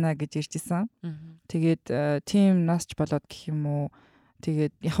эргэлзээтэй байна гэж иржсэн. Тэгээд team насч болоод гэх юм уу.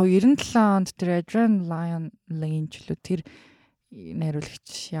 Тэгээд яг 97 онд тэр Adrenaline ч лөө тэр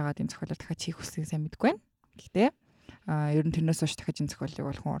найруулагч яагаад энэ зохиолоор дахиад хийх хүсэгийг сайн мэдгүй байна. Гэхдээ ер нь тэрнээс хойш дахиад энэ зохиолыг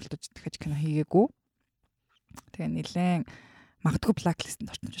бол хүн оролдож дахиад кино хийгээгүй. Тэгээ нэлээд магадгүй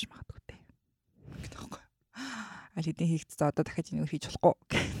blacklist-д орчмож магадгүй дээ. Гэтэхгүй. Аль хэдийн хийгдсэн одоо дахиад энийг хийж болохгүй.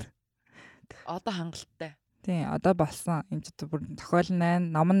 Одоо хангалттай. Тийм, одоо болсон. Энэ ч бүр зохиол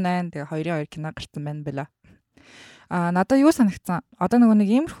 8, ном 8, тэгээ 2-2 кино гарсан байна бэлээ. Надад юу санагдсан? Одоо нөгөө нэг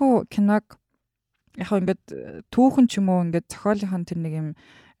иймэрхүү киног яг ингээд түүхэн ч юм уу ингээд зохиолынхон тэр нэг юм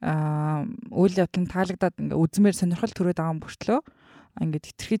үйл явдлын таалагдаад ингээд үзмээр сонирхол төрөөд байгаа юм бүртлөө ингээд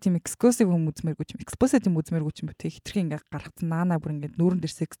хитрхи тийм exclusive юм үзмээргүй ч юм explicit юм үзмээргүй ч юм битээ хитрхи ингээд гаргацсан наана бүр ингээд нүүрэн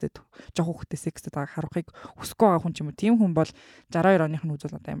дээр секстэй жоох хүүхдээ секстэй байгаа харахыг хүсэхгүй байгаа хүн ч юм уу тийм хүн бол 62 оных нь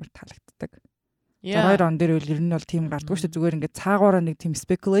үзвэл одоо амар таалагддаг. 62 он дээр үл ер нь бол тийм гардгүй шүү дээ зүгээр ингээд цаагаараа нэг тийм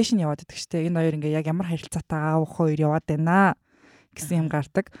speculation яваад байдаг шүү дээ. Энэ хоёр ингээд яг ямар харилцаатай аав хоёр яваад байна гэсэн юм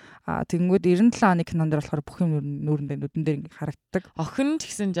гардаг. Тэгэнгүүт 97 оны кинонд дэр болохоор бүх юм нүүрэндээ нүдэн дээр ингээд харагддаг. Охин ч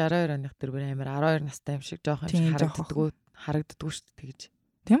гэсэн 62 оных дэр бүр амар 12 настай юм шиг жоох юм шиг харагддаггүй шүү дээ тэгж.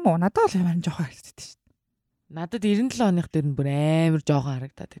 Тийм үү? Надад бол амар жоох харагддаг шүү дээ. Надад 97 оных дэр нь бүр амар жоох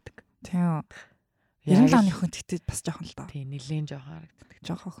харагдаад байдаг. Тийм. 97 оны хүн тэгтээ бас жоохон л доо. Тийм нэлээд жоохон харагддаг.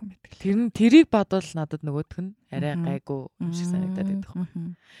 Жоохон хүн байдаг. Тэрийг бодвол надад нөгөөх нь арай гайгүй юм шиг санагдаад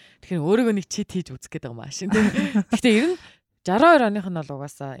байдаг. Тэгэхээр өөрийгөө нэг чит хийж үзэх гээд байгаа машин. Гэхдээ ер нь 62 оных нь бол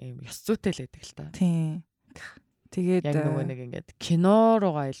угаасаа ийм ёс зүйтэй л байдаг л та. Тийм. Тэгээд яг нөгөө нэг ингээд кино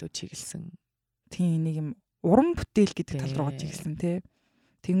руугаа илүү чиглэсэн. Тийм нэг юм уран бүтээл гэдэг тал руугаа чиглэсэн тий.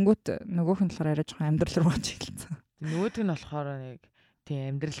 Тэнгүүт нөгөөх нь болохоор арай жоохон амьдрал руугаа чиглэсэн. Нөгөөх нь болохоор нэг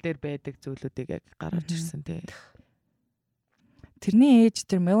тийм амьдрал дээр байдаг зүйлүүдийг яг гаргаж ирсэн тий. Тэрний ээж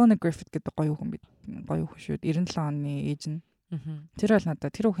тэр Melanie Griffith гэдэг гоё хүн бид гоё хүн шүү. 97 оны ээж нь. Тэр бол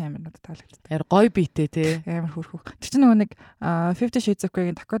надад тэр хүн амар надад таалагддаг. Яар гоё биетэй тий. Амар хөрхөх. Тэр чинь нөгөө нэг 50 Shades of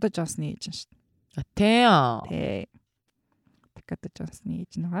Grey-ийн Dakota Johnson-ы ээж нь шүү. Тий. Dakota Johnson-ы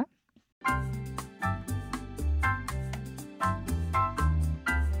ээж нэгаа.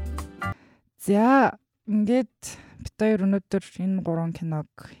 За ингээд бид хоёр өнөөдөр энэ 3 киног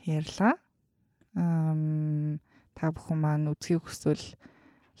ярьлаа. Та бүхэн маань үзхийг хүсвэл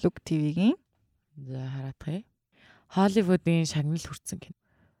LookTV-гийн за хараадах. Холливуудын шагнал хүртсэн кино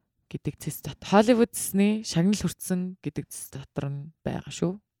гэдэг зэс дот. Холливуудсны шагнал хүртсэн гэдэг зэс дотор нь байгаа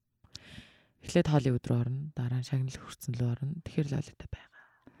шүү. Эхлээд Холливуд руу орно, дараа нь шагнал хүртсэн рүү орно. Тэгэхээр Лолита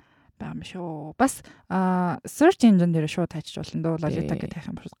байгаа юм шүү. Бас search engine дээр шууд тайчж болно дөө Лолита гэдэг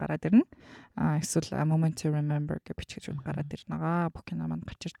тайхан бус гараад ирнэ. Эсвэл moment to remember гэж бичиж гараад ирнэ. Бүх кино маань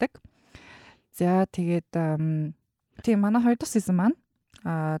гарч ирдэг. За тэгээд тийм манай 2 дахь season маань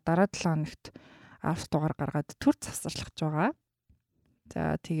дараа 7 хоногт 10 дугаар гаргаад төр засварлах байгаа.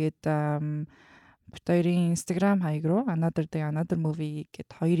 За тэгээд бид хоёрын Instagram хаяг руу another day another movie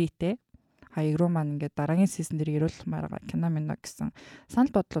гэд 2 итэй хаяг руу маань ингээд дараагийн season дээр ирүүлмээр байгаа кино минь гэсэн санал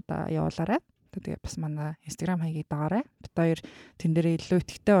бодлуудаа явуулаарай. Тэгээд бас манай Instagram хаягийг дагаарай. Бид хоёр тэн дээр илүү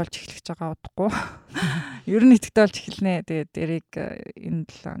итгэвтэй болж эхлэх байгаа удахгүй. Ер нь итгэвтэй болж эхэлнэ. Тэгээд дэрийг энэ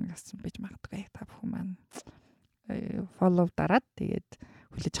 7 хоногоос бич магадгүй та бүхэн маань follow дараад тэгээд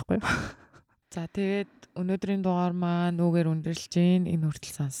хүлээж авахгүй юу. За тэгээд өнөөдрийн дугаар маань нүгээр өндөрлж гин энэ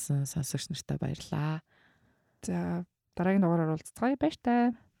хүртэл сонссон сонсогч нартай баярлаа. За дараагийн дугаараар уулзцгаая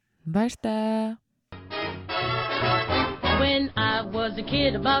баяртай. Баяртай. When I was a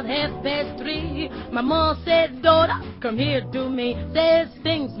kid about 3:30, my mom said, daughter, come here to me. Says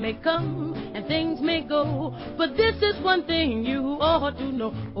things may come and things may go, but this is one thing you ought to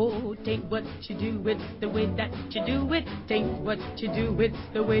know. Oh, take what you do, it's the way that you do it. Take what you do, it's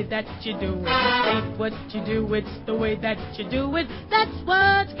the way that you do it. Take what you do, it's the way that you do it. That's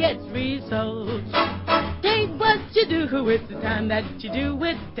what gets results. Take what you do, it's the time that you do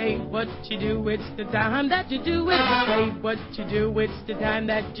it. Take what you do, it's the time that you do it. Take what you do, it's the time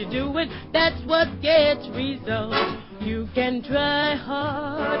that you do it. That's what gets results. You can try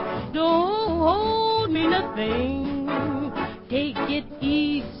hard, don't hold me nothing. Take it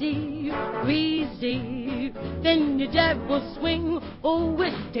easy, breezy, then your jab will swing. Oh,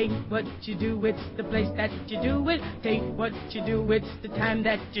 it take what you do, it's the place that you do it. Take what you do, it's the time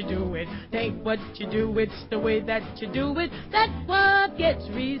that you do it. Take what you do, it's the way that you do it. That's what gets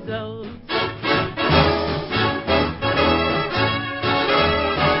results.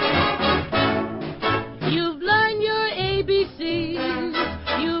 You've learned your ABCs,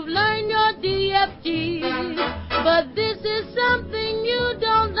 you've learned your DFGs, but this is something you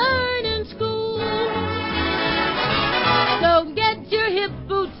don't learn in school.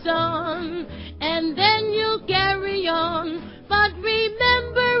 sun, and then you'll carry on. But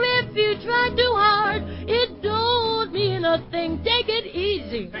remember, if you try too hard, it don't mean a thing. Take it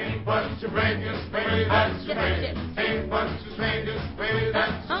easy. Ain't what you bring, it's way that's your way. Ain't what you bring, it's way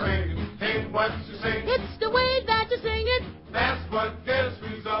that's